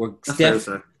 or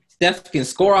Steph can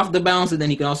score off the bounce, and then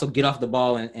he can also get off the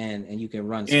ball and you can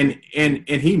run. And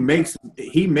he makes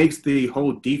the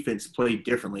whole defense play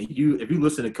differently. If you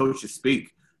listen to coaches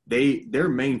speak. Their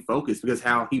main focus, because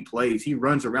how he plays, he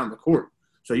runs around the court.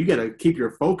 So you got to keep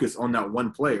your focus on that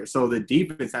one player. So the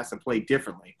defense has to play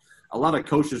differently. A lot of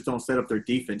coaches don't set up their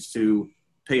defense to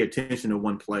pay attention to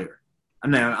one player.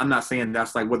 I'm not saying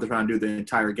that's like what they're trying to do the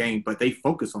entire game, but they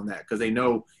focus on that because they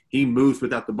know he moves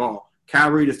without the ball.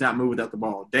 Kyrie does not move without the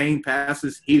ball. Dame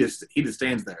passes, he just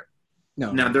stands there.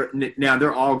 No. Now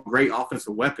they're all great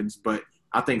offensive weapons, but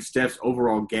I think Steph's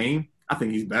overall game, I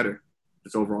think he's better.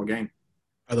 His overall game.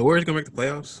 Are the Warriors gonna make the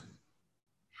playoffs?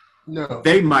 No,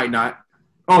 they might not.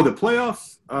 Oh, the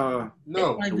playoffs? No,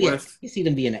 the West. You see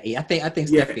them being an 8. I think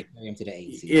Steph could carry him to the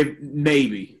 8 seed.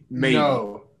 Maybe.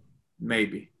 No,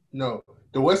 maybe. No,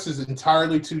 the West is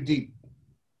entirely too deep.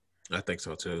 I think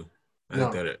so too. I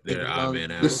think they're odd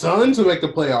man out. The Suns will make the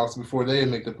playoffs before they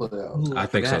make the playoffs. Ooh, I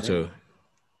think so too.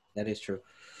 That is true.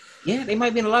 Yeah, they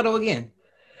might be in a lotto again.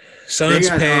 Suns,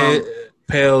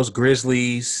 Pels,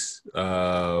 Grizzlies.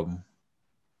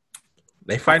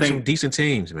 They fight some decent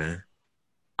teams, man.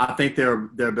 I think they're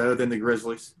better than the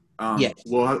Grizzlies. Yes.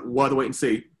 We'll have to wait and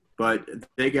see. But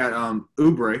they got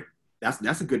Oubre.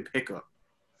 That's a good pickup.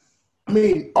 I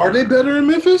mean, are they better in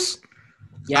Memphis?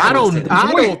 Yeah, I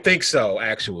don't think so.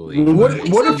 Actually, what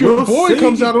if your boy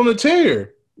comes out on a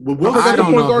tear? Well, I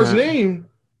don't know the point guard's name.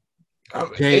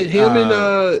 Him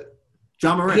and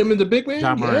John Morant. Him and the big man.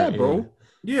 Yeah, bro.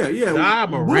 Yeah. John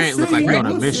Morant looks like he's on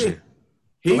a mission.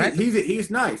 He's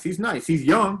nice. He's nice. He's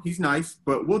young. He's nice.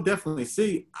 But we'll definitely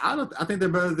see. I think they're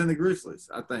better than the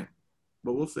Grizzlies. I think,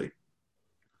 but we'll see.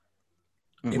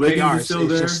 If they are, still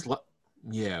there.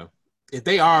 Yeah. If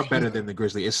they are better than the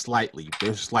Grizzlies,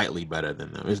 they're slightly better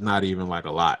than them. It's not even like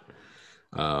a lot.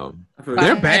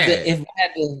 They're bad.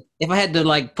 If I had to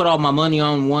like put all my money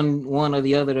on one or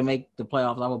the other to make the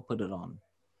playoffs, I would put it on.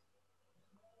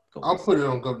 I'll put it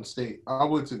on Golden State. I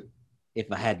would too. If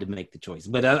I had to make the choice,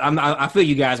 but I feel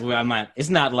you guys where I'm not. It's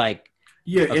not like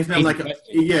it's not like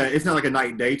a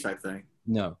night and day type thing.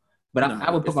 No, but I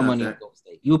would put my money on Golden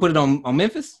State. You would put it on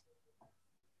Memphis.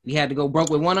 You had to go broke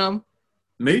with one of them.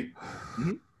 Me?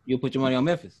 Mm-hmm. You put your money on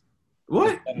Memphis.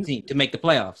 What? 17 to make the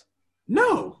playoffs.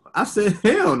 No, I said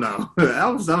hell no.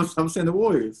 I'm saying the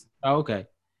Warriors. Oh, okay.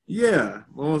 Yeah,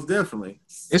 most definitely.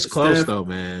 It's close though,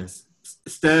 man.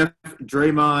 Steph,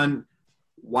 Draymond,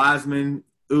 Wiseman,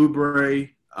 Oubre.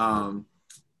 I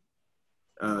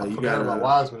forgot about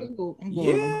Wiseman.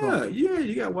 Yeah,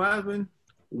 you got Wiseman,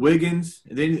 Wiggins,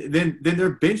 and then their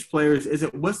bench players.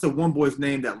 What's the one boy's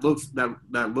name that looks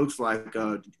like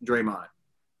Draymond?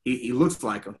 He looks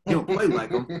like him. He don't play like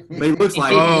him, but he looks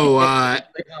like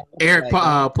Eric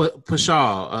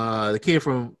Pascal, the kid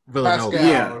from Villanova.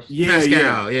 Pascal.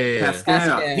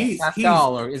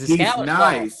 Pascal, or is it he's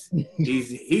nice.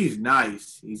 He's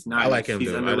nice. He's nice. I like him.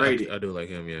 He's underrated. I do like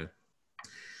him. Yeah.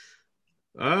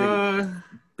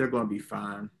 They're going to be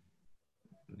fine.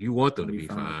 You want them to be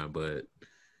fine, but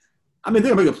I mean,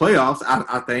 they're going to make the playoffs.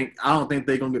 I think. I don't think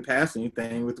they're going to get past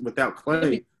anything without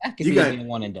Clay. You got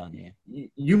one and done. Yeah.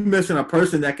 You missing a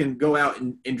person that can go out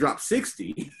and drop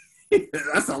 60.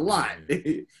 That's a lot.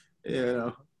 You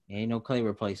know. Ain't no Clay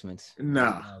replacements.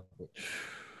 No.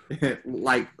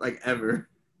 like ever.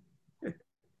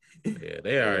 Yeah,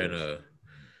 they are in a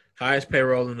highest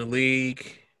payroll in the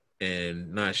league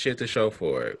and not shit to show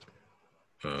for it.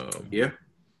 Yeah.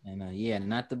 And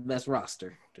not the best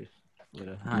roster.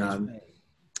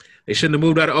 They shouldn't have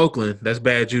moved out of Oakland. That's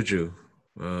bad juju.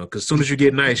 Because as soon as you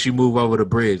get nice, you move over the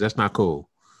bridge. That's not cool.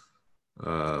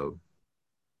 Because,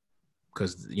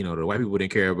 the white people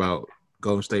didn't care about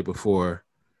Golden State before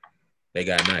they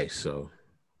got nice. So,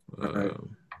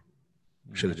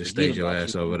 should have just stayed your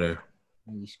ass over there.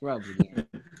 You scrubs again.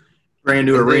 Brand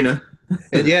new arena.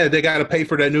 And yeah, they got to pay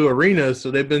for that new arena,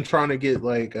 so they've been trying to get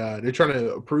they're trying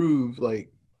to approve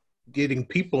getting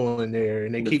people in there,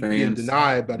 and they keep getting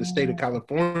denied by the state of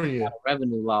California.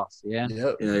 Revenue loss, yeah.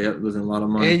 Yep. Yeah, losing a lot of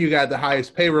money. And you got the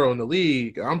highest payroll in the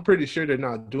league. I'm pretty sure they're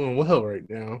not doing well right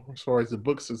now as far as the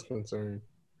books is concerned.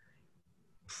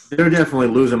 They're definitely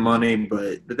losing money,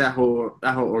 but that whole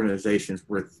organization's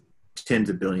worth tens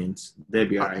of billions. They'd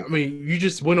be all right. I mean, you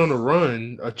just went on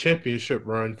a championship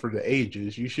run for the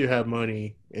ages. You should have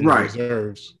money in the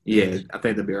reserves. Yeah, I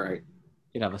think they'd be all right.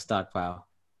 You'd have a stockpile.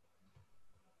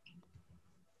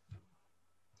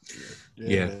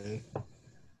 Yeah.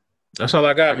 That's all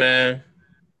I got, man.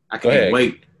 I can't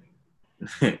wait.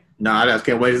 No, I just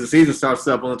can't wait as the season starts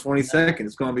up on the 22nd.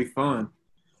 It's going to be fun.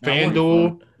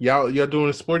 FanDuel, y'all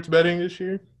doing sports betting this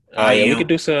year? Yeah, we could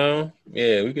do some.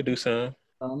 Yeah, we could do some.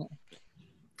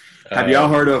 Have y'all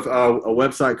heard of a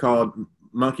website called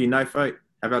Monkey Knife Fight?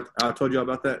 Have I told you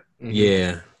about that?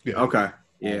 Yeah. Okay.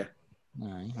 Yeah.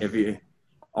 If you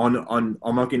on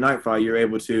Monkey Knife Fight, you're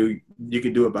able to. You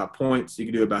can do it by points. You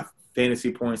can do it by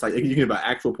fantasy points. Like you can do it by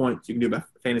actual points. You can do it by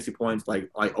fantasy points. Like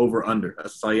over under.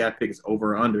 That's all you got to pick is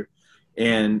over or under,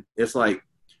 and it's like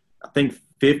I think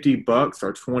 $50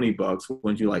 or $20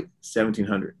 wins you like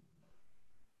 $1,700.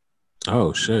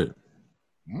 Oh shit.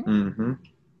 Mm-hmm.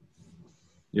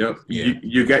 Yep. Yeah.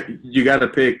 You got to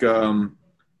pick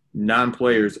 9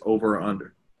 players over or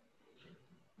under.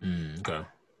 Okay.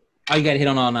 Oh, you got to hit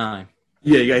on all 9.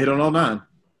 Yeah, you got to hit on all 9.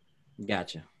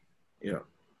 Gotcha. Yeah.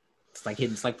 It's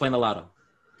like playing the lotto.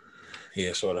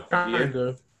 Yeah, sort of.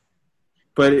 Yeah.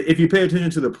 But if you pay attention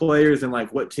to the players and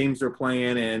like what teams they're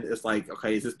playing, and it's like,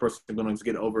 okay, is this person going to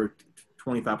get over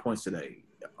 25 points today?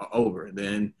 Over.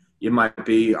 Then it might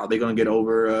be, are they going to get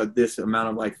over this amount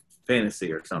of like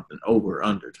fantasy or something? Over or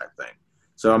under type thing.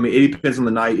 So I mean, it depends on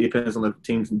the night. It depends on the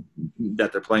teams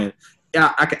that they're playing.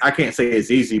 Yeah, I can't say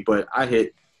it's easy, but I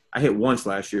hit once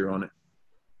last year on it.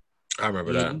 I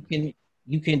remember that.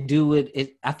 You can do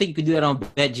it. I think you can do that on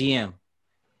BetGM.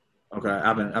 Okay, I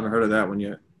haven't heard of that one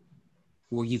yet.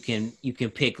 Where you can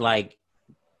pick like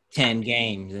 10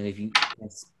 games, and if you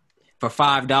for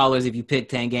 $5, if you pick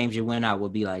 10 games, your win out will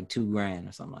be like $2,000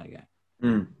 or something like that.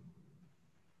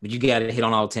 But you got to hit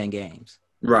on all 10 games.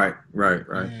 Right.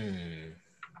 Okay.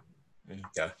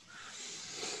 All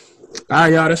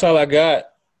right, y'all. That's all I got.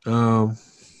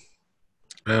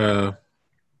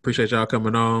 Appreciate y'all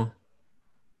coming on,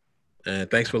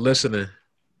 and thanks for listening.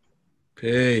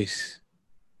 Peace.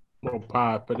 More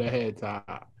pie for the head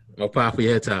top. More pie for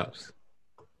your head tops.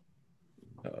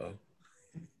 Uh-oh.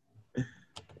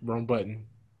 Wrong button.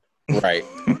 Right.